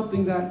be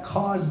something that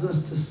causes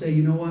us to say,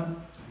 you know what?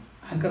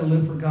 I've got to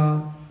live for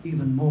God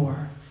even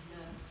more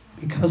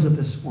because of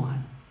this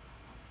one.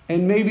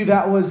 And maybe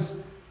that was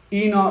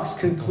Enoch's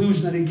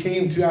conclusion that he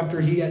came to after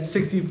he, at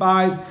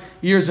 65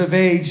 years of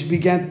age,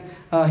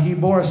 he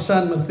bore a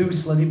son,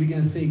 Methuselah, and he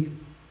began to think,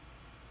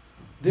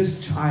 this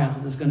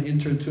child is going to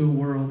enter into a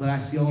world that I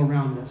see all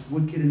around us,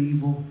 wicked and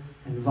evil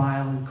and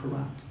vile and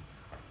corrupt.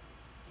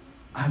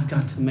 I've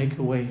got to make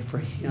a way for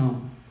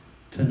him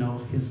to know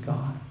his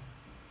God.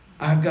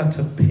 I've got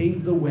to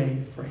pave the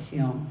way for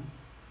him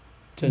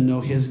to know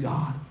his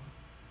God.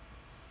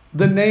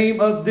 The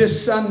name of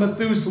this son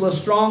Methuselah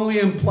strongly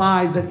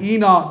implies that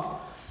Enoch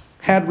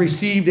had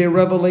received a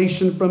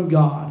revelation from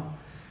God,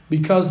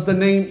 because the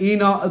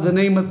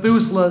name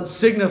Methuselah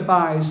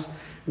signifies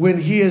when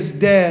he is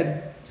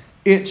dead,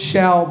 it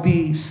shall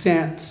be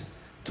sent,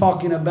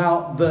 talking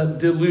about the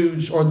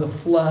deluge or the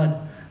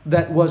flood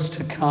that was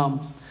to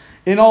come.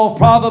 In all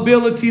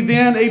probability,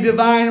 then, a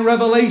divine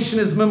revelation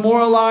is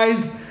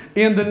memorialized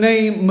in the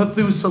name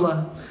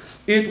Methuselah.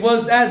 It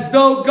was as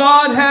though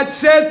God had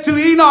said to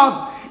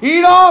Enoch,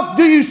 Enoch,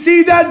 do you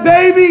see that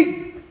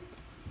baby?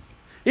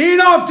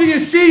 Enoch, do you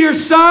see your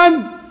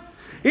son?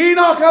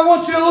 Enoch, I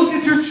want you to look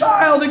at your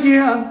child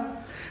again.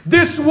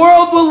 This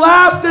world will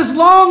last as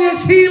long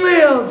as he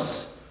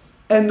lives,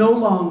 and no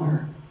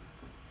longer.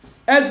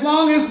 As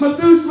long as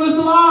Methuselah is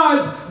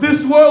alive,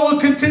 this world will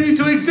continue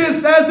to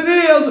exist as it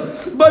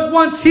is. But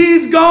once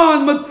he's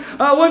gone,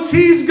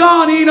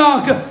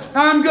 Enoch,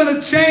 I'm going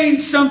to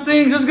change some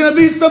things. There's going to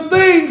be some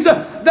things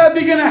that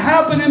begin to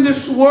happen in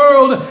this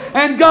world.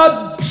 And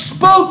God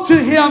spoke to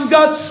him.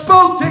 God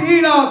spoke to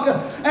Enoch.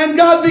 And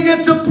God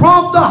began to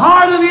prompt the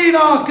heart of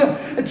Enoch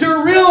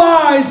to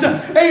realize,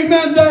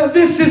 amen, that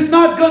this is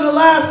not going to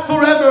last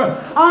forever.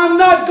 I'm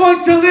not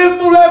going to live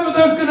forever.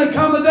 There's going to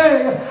come a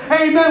day,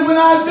 amen, when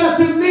I've got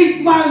to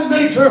meet my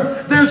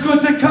Maker. There's going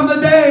to come a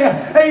day,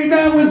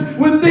 amen,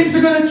 when things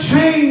are going to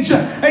change,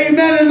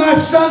 amen, and my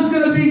son's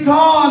going to be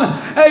gone,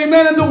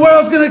 amen, and the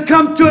world's going to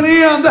come to an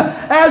end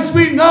as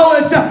we know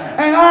it.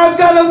 And I've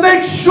got to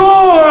make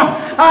sure,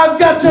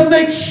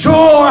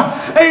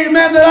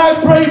 amen, that I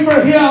pray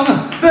for him,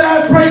 that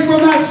I pray for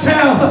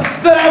myself,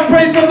 that I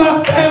pray for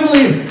my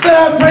family, that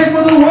I pray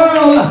for the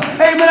world.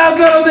 Amen. I've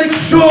got to make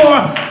sure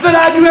that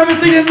I do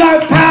everything in my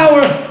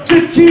power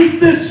to keep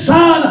this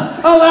son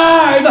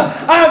alive.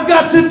 I've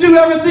got to do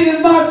everything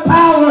in my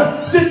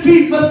power to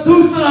keep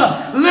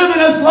Methuselah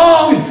living as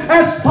long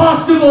as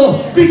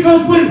possible.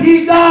 Because when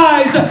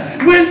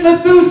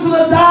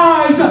Methuselah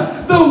dies,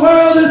 the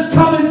world is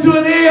coming to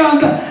an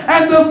end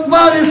and the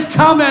flood is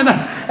coming.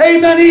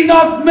 Amen.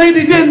 Enoch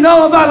maybe didn't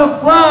know about a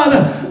flood.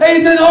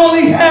 Amen. All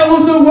he had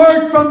was a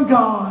word from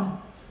God.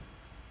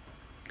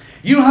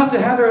 You don't have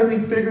to have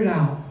everything figured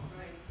out.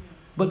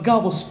 But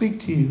God will speak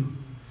to you.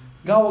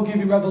 God will give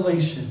you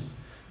revelation.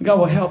 God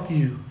will help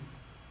you.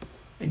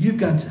 And you've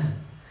got to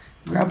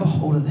grab a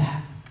hold of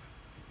that.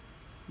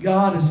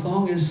 God, as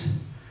long as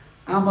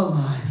I'm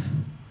alive,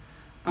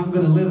 I'm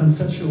going to live in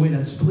such a way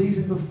that's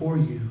pleasing before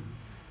you.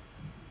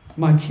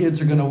 My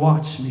kids are going to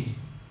watch me.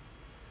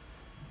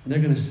 And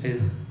they're going to say,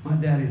 my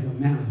daddy's a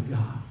man of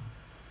God.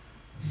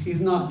 He's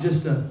not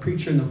just a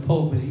preacher in the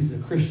pulpit. He's a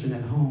Christian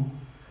at home.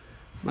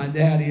 My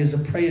daddy is a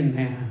praying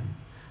man.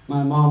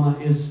 My mama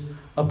is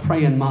a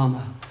praying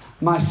mama.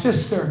 My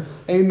sister,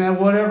 amen,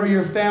 whatever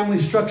your family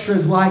structure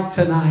is like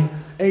tonight,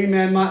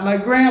 amen. My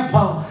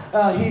grandpa,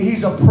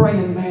 he's a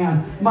praying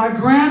man. My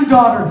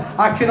granddaughter,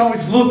 I can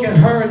always look at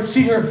her and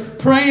see her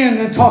praying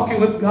and talking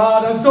with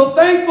God. I'm so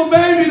thankful,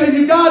 baby, that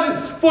you got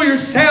it for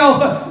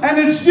yourself. And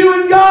it's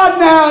you and God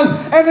now.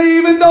 And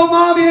even though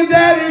mommy and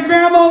daddy and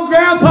grandma and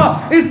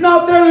grandpa is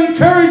not there to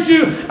encourage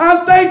you,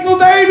 I'm thankful,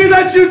 baby,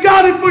 that you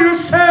got it for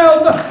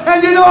yourself.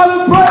 And you know how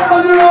to pray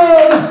on your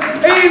own.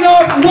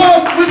 Enoch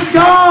walked with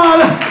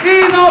God.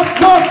 Enoch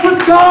walked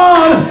with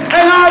God.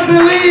 And I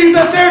believe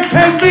that there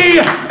can be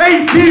a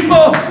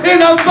people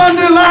in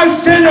Abundant Life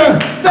Center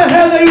that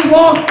have they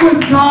walk with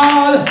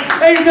God.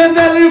 Amen.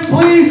 That live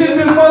pleasing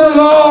before the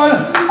Lord.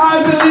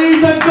 I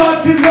believe that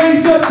God can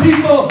raise up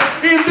people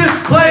in this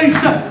place.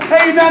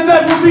 Amen.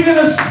 That will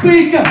begin to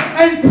speak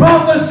and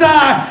prophesy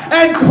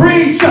and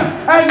preach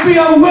and be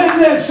a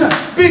witness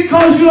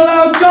because you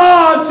allow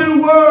God to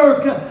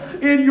work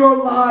in your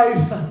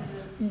life.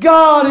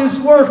 God is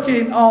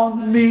working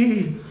on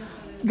me.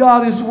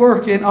 God is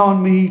working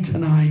on me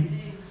tonight.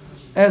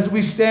 As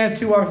we stand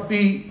to our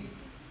feet.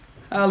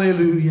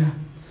 Hallelujah.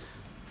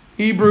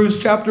 Hebrews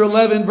chapter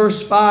 11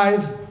 verse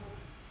 5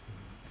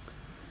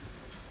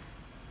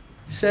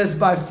 says,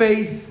 by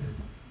faith,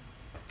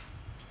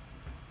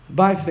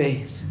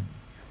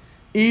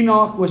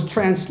 Enoch was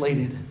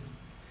translated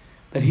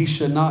that he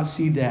should not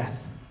see death,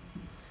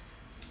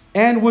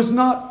 and was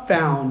not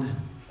found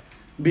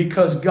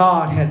because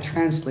God had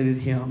translated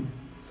him.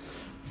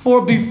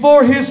 For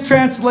before his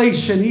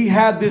translation, he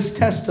had this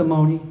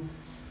testimony.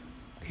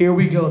 Here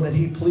we go, that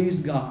he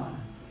pleased God.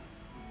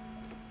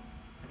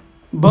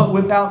 But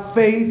without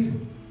faith,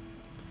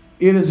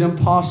 it is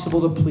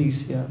impossible to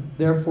please him.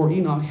 Therefore,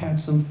 Enoch had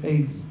some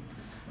faith.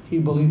 He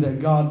believed that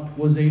God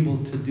was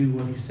able to do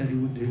what he said he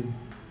would do.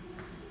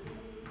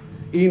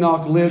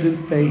 Enoch lived in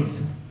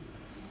faith.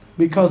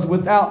 Because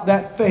without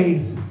that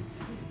faith,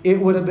 it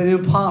would have been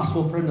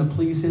impossible for him to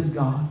please his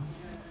God.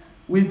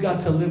 We've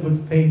got to live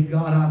with faith.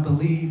 God, I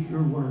believe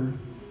your word.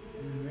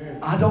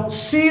 I don't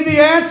see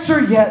the answer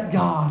yet,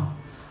 God.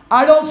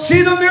 I don't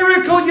see the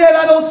miracle yet.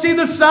 I don't see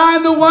the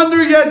sign, the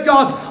wonder yet,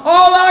 God.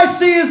 All I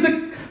see is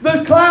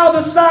the cloud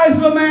the size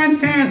of a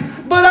man's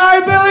hand. But I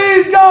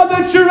believe, God,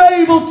 that you're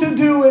able to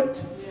do it.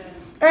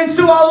 And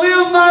so I'll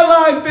live my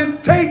life in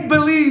faith,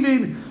 believing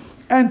believing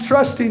and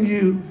trusting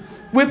you.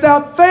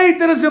 Without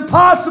faith it is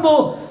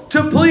impossible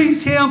to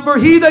please Him. For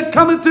he that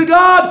cometh to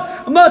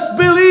God must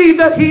believe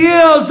that He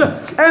is,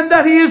 and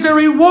that He is a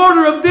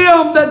rewarder of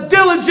them that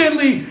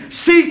diligently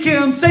seek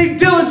Him. Say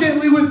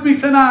diligently with me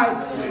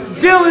tonight.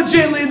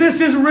 Diligently. This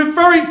is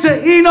referring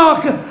to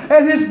Enoch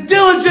and his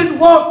diligent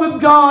walk with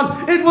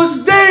God. It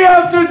was day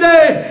after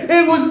day.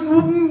 It was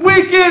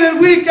week in and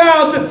week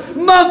out,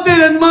 month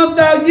in and month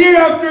out, year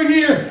after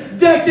year,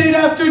 decade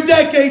after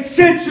decade,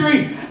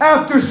 century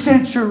after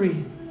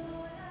century.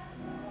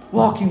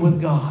 Walking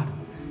with God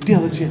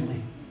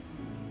diligently.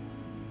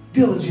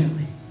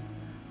 Diligently.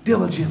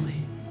 Diligently.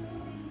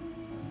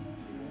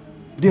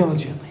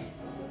 Diligently.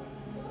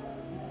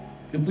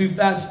 If we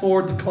fast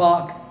forward the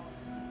clock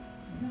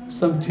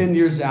some 10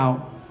 years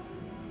out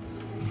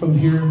from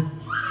here,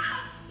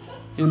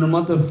 in the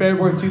month of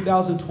February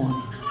 2020,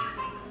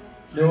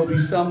 there will be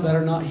some that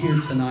are not here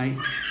tonight.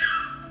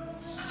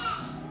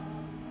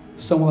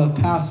 Some will have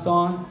passed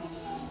on.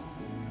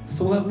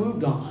 Some will have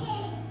moved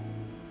on.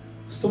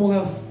 Some will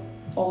have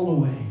fallen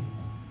away.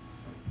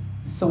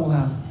 Some will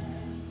have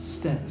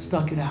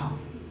stuck it out,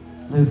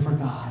 lived for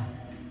God.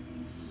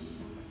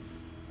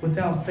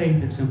 Without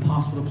faith, it's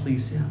impossible to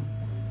please Him.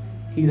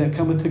 He that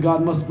cometh to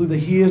God must believe that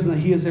He is, and that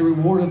He is a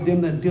reward of them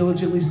that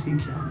diligently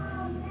seek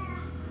Him.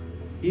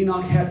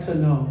 Enoch had to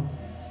know,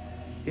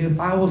 if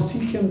I will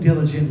seek Him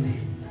diligently,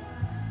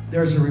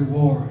 there's a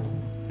reward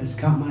that's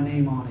got my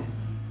name on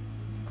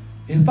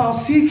it. If I'll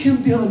seek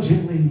Him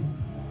diligently,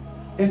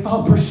 if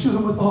I'll pursue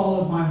Him with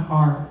all of my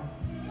heart,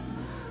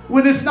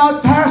 when it's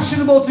not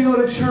fashionable to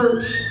go to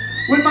church,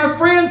 when my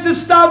friends have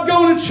stopped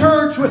going to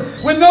church,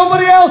 when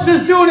nobody else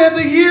is doing it,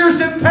 the years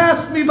have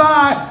passed me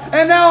by,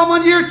 and now I'm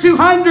on year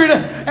 200,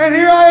 and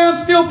here I am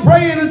still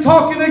praying and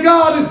talking to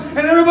God,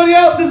 and everybody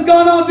else has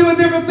gone on doing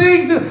different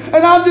things, and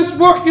I'm just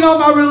working on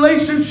my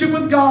relationship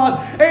with God.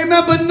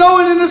 Amen. But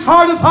knowing in his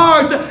heart of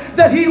hearts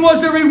that He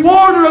was a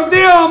rewarder of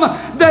them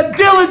that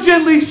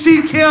diligently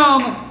seek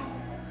Him.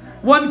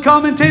 One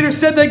commentator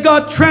said that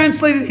God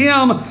translated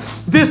him.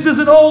 This is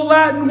an old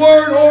Latin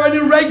word or an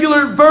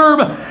irregular verb,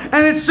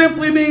 and it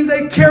simply means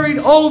a carried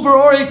over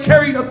or a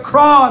carried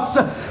across.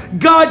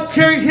 God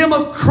carried him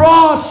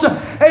across,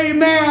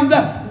 amen,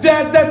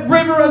 that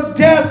river of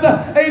death,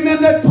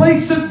 amen, that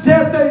place of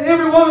death that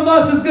every one of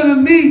us is going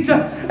to meet,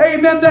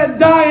 amen, that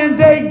dying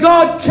day.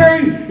 God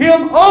carried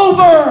him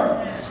over.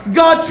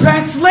 God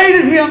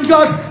translated him.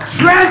 God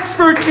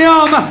transferred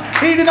him.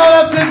 He did not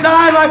have to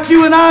die like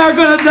you and I are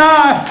going to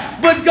die.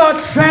 But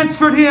God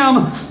transferred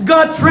him.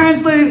 God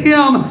translated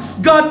him.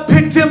 God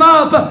picked him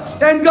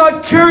up. And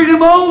God carried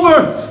him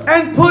over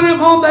and put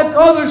him on that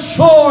other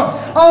shore.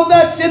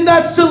 In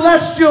that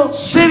celestial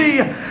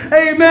city.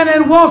 Amen.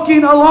 And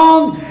walking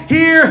along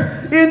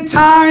here in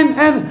time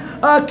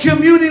and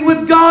communing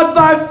with God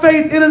by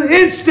faith. In an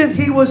instant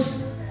he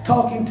was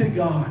talking to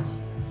God.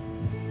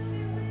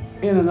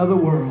 In another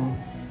world.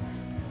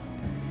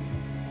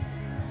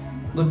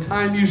 The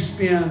time you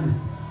spend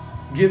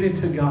giving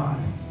to God.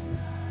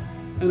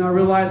 And I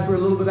realize we're a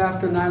little bit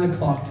after 9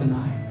 o'clock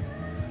tonight.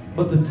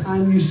 But the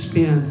time you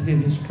spend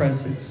in His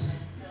presence,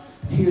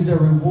 He is a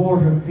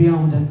rewarder of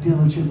them that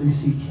diligently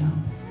seek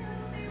Him.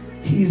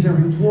 He's a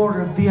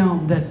rewarder of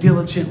them that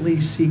diligently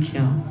seek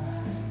Him.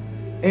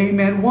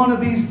 Amen. One of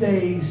these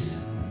days,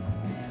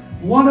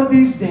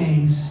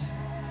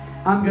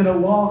 I'm going to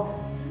walk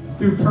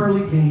through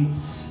pearly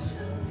gates.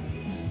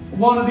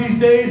 One of these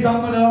days,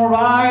 I'm going to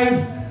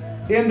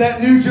arrive in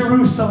that New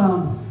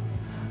Jerusalem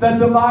that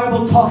the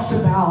Bible talks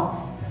about.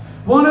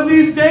 One of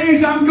these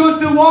days I'm going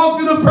to walk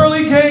through the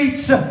pearly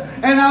gates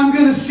and I'm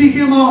going to see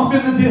Him off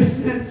in the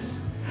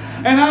distance.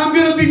 And I'm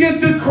going to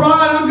begin to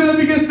cry. I'm going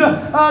to begin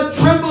to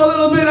tremble a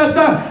little bit as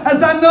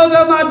I know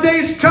that my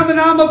day's coming.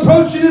 I'm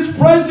approaching His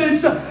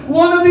presence.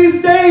 One of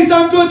these days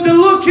I'm going to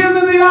look Him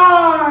in the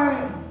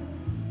eye.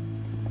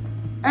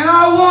 And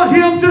I want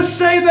Him to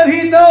say that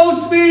He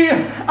knows me.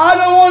 I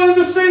don't want Him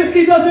to say that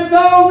He doesn't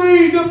know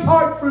me.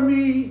 Depart from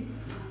me.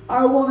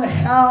 I want to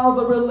have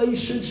a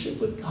relationship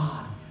with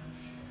God.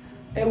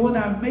 And when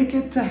I make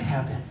it to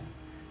heaven,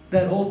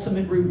 that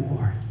ultimate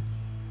reward,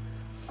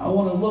 I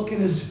want to look in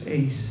His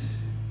face.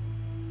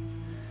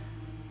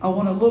 I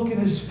want to look in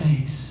His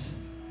face.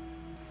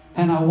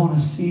 And I want to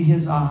see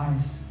His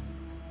eyes.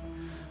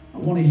 I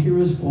want to hear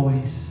His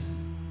voice.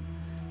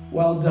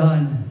 Well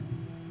done,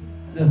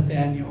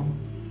 Nathaniel.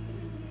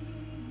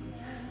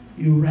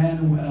 You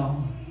ran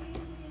well.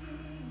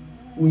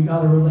 We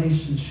got a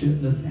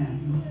relationship,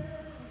 Nathaniel.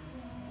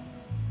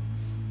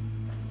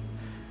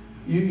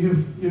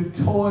 You've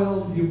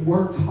toiled, you've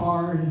worked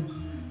hard,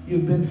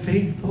 you've been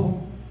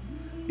faithful,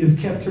 you've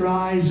kept your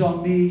eyes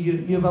on me,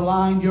 you've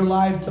aligned your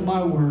life to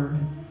my word.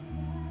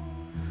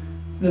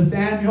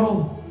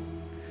 Nathaniel,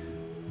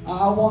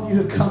 I want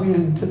you to come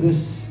into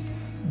this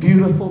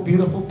beautiful,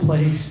 beautiful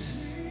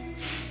place.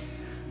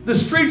 The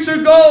streets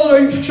are gold. Are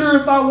you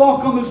sure if I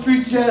walk on the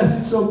streets?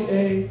 Yes, it's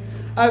okay.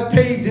 I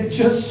paved it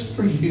just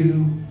for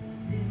you.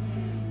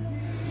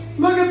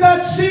 Look at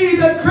that sea,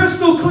 that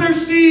crystal clear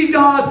sea,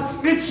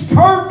 God. It's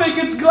perfect.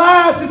 It's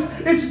glass.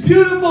 It's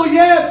beautiful,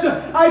 yes.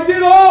 I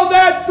did all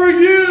that for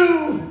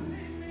you.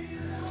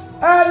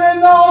 And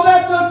then all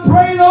that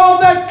praying, all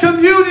that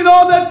communion,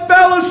 all that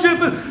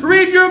fellowship, and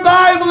read your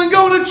Bible and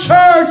go to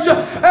church.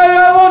 And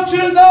I want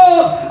you to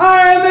know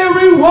I am a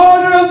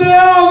rewarder of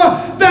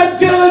them that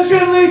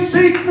diligently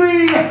seek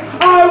me.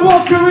 I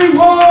want to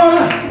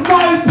reward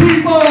my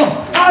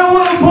people. I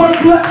want to pour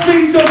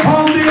blessings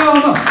upon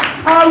them.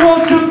 I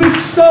want to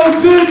bestow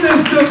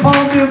goodness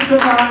upon them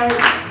tonight.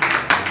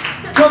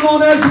 Come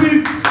on, as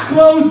we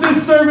close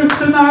this service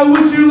tonight,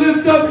 would you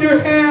lift up your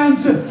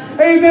hands?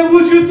 Amen.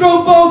 Would you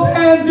throw both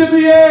hands in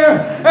the air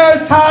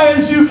as high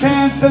as you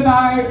can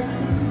tonight?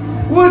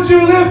 Would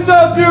you lift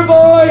up your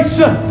voice?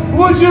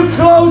 Would you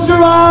close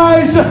your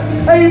eyes?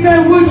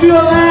 Amen. Would you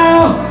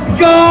allow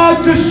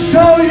God to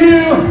show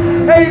you,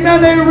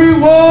 amen, a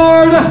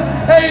reward,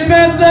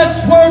 amen,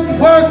 that's worth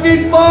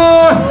working for,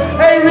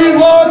 a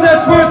reward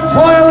that's worth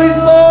toiling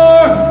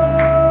for?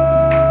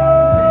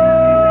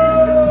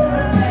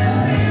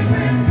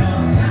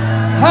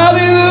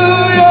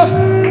 Hallelujah.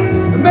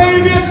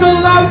 Maybe it's a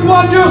loved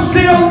one you'll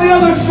see on the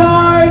other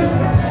side.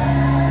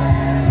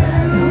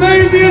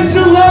 Maybe it's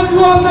a loved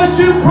one that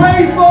you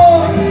prayed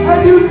for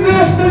and you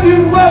missed and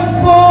you wept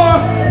for,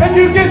 and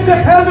you get to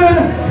heaven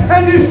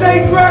and you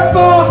say,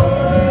 Grandma,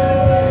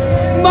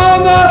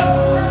 Mama,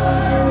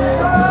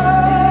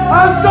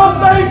 I'm so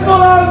thankful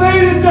I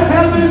made it to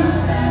heaven.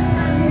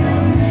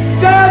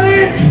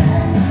 Daddy,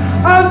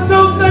 I'm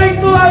so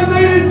thankful I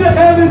made it to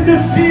heaven to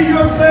see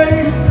your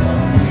face.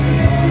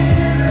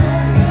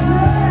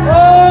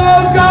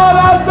 Oh God,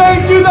 I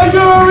thank you that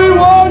you're a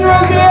rewarder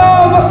of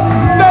them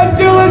that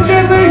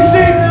diligently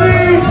seek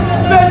me,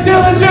 that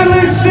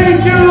diligently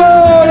seek you,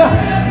 Lord.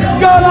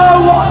 God, I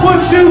want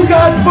what you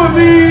got for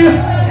me.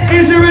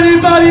 Is there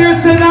anybody here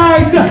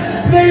tonight,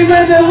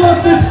 amen, that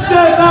wants to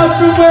step out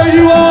from where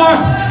you are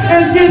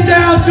and get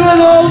down to an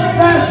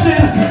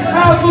old-fashioned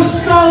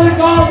apostolic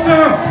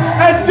altar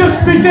and just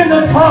begin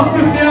to talk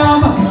with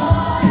him?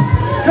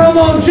 Come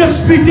on,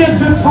 just begin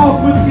to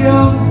talk with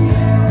him.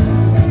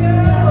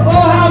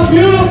 Oh, how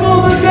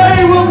beautiful the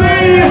day will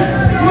be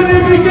when he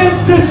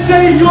begins to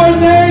say your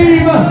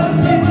name.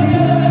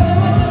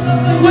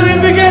 When he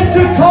begins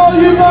to call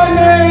you by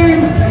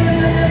name.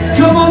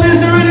 Come on, is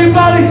there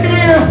anybody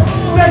here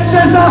that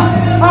says,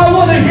 I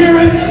want to hear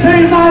him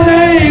say my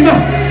name?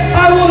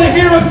 I want to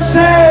hear him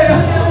say,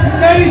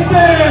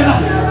 Nathan,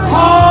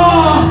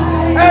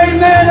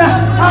 amen,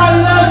 I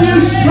love you,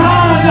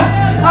 son.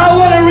 I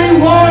want to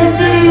reward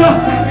you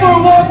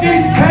for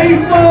walking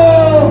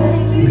faithful.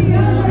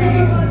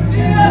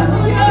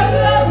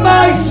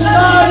 My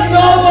son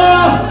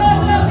Noah,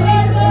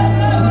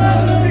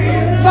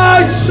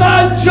 my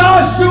son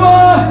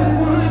Joshua,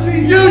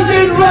 you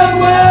did run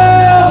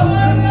well.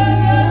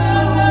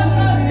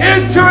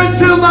 Enter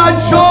into my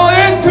joy,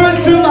 enter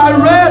into my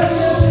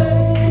rest.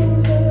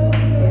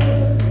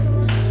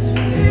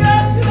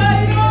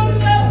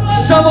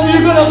 Some of you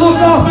are going to look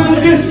off in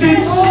the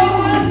distance,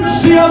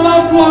 see a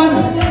loved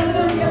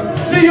one,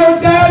 see your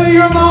daddy,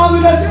 your mommy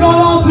that's gone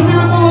on to be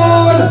with the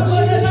Lord,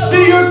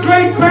 see your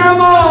great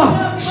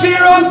grandma, see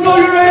your uncle,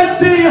 your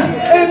auntie,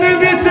 and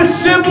maybe it's a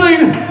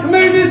sibling,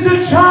 maybe it's a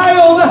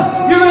child.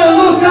 You're going to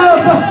look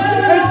up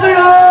and say,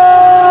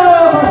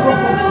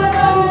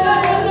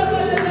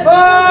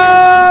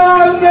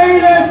 I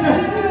made it.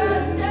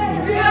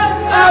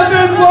 I've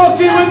been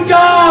walking with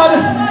God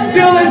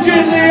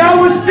diligently. I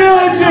was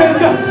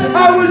diligent.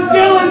 I was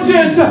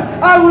diligent.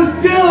 I was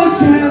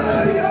diligent.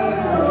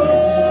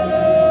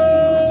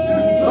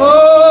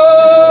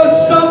 Oh,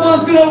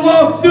 someone's going to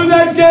walk through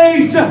that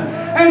gate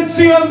and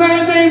see a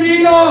man named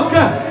Enoch.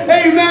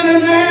 Amen. A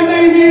man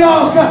named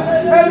Enoch.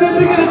 And then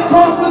begin to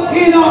talk with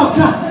Enoch.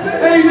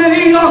 Amen.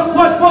 Enoch,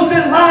 what was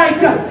it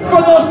like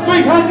for those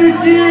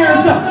 300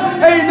 years?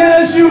 Amen.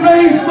 As you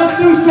raised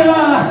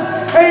Methuselah.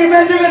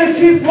 Amen. You're going to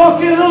keep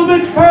walking a little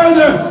bit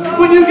further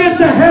when you get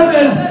to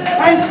heaven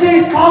and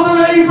see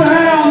Father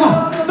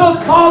Abraham, the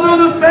father of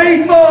the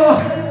faithful.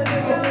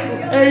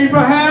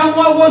 Abraham,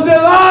 what was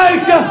it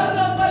like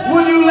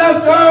when you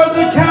left Ur of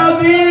the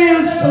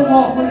Chaldeans to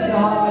walk with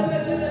God?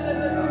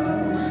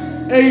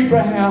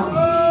 Abraham.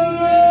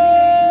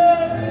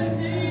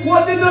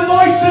 What did the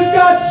voice of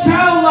God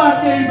sound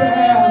like,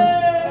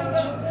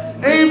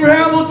 Abraham?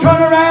 Abraham will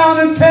turn around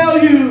and tell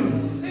you,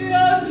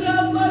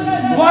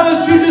 why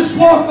don't you just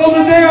walk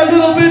over there a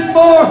little bit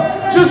more?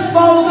 Just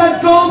follow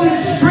that golden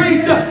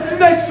street,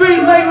 that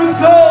street laid with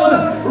gold.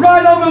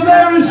 Right over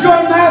there is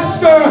your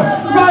master.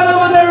 Right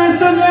over there is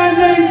the man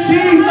named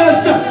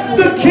Jesus,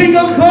 the King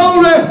of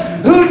glory,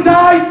 who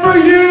died for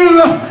you.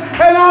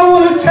 And I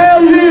want to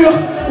tell you,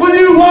 when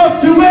you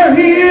walk to where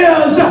he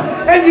is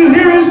and you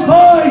hear his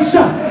voice,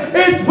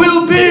 it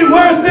will be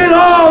worth it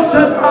all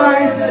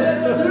tonight.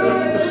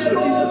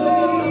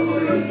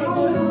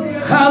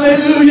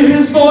 Hallelujah.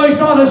 His voice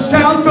ought to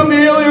sound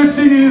familiar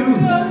to you.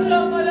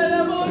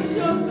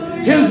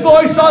 His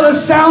voice ought to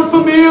sound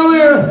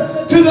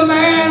familiar to the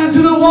man and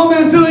to the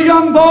woman, to the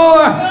young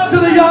boy, to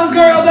the young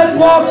girl that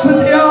walks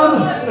with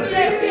him.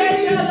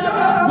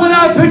 When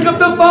I pick up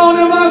the phone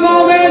and my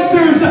mom answers,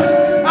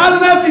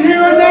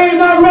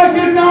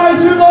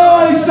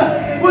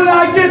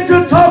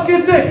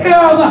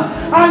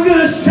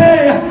 going to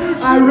say,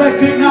 I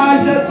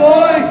recognize that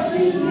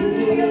voice.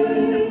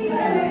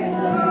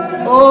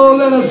 Oh,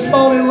 let us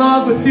fall in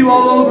love with you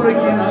all over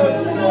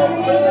again.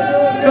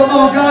 Come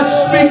on, God's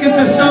speaking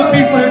to some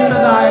people here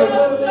tonight.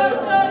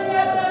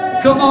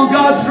 Come on,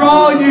 God's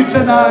drawing you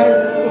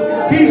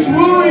tonight. He's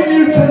wooing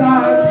you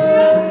tonight.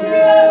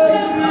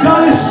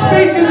 God is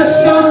speaking to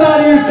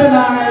somebody here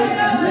tonight.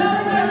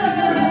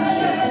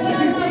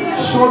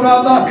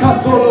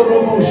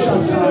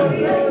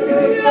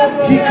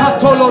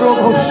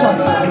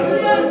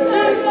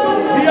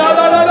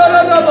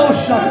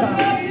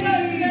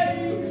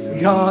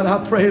 God,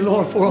 I pray,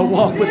 Lord, for a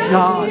walk with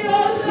God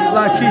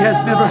like he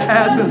has never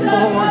had before,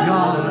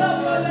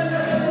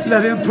 God.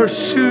 Let him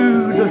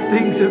pursue the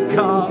things of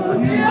God.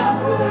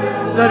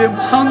 Let him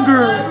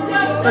hunger.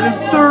 Let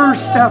him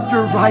thirst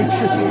after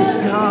righteousness,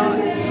 God.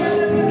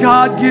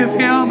 God, give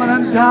him an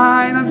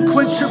undying,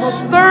 unquenchable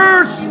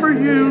thirst for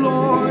you,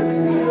 Lord.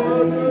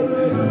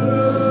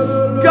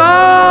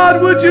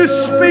 God, would you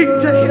speak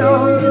to him?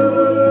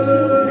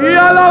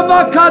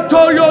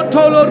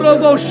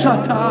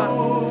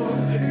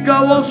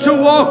 God wants to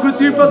walk with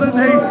you, Brother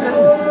Nathan.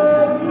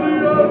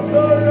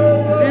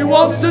 He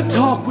wants to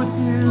talk with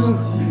you.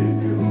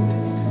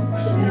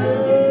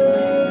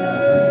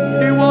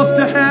 He wants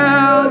to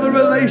have a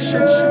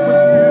relationship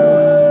with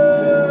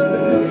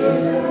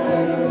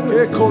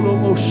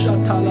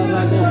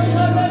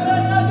you.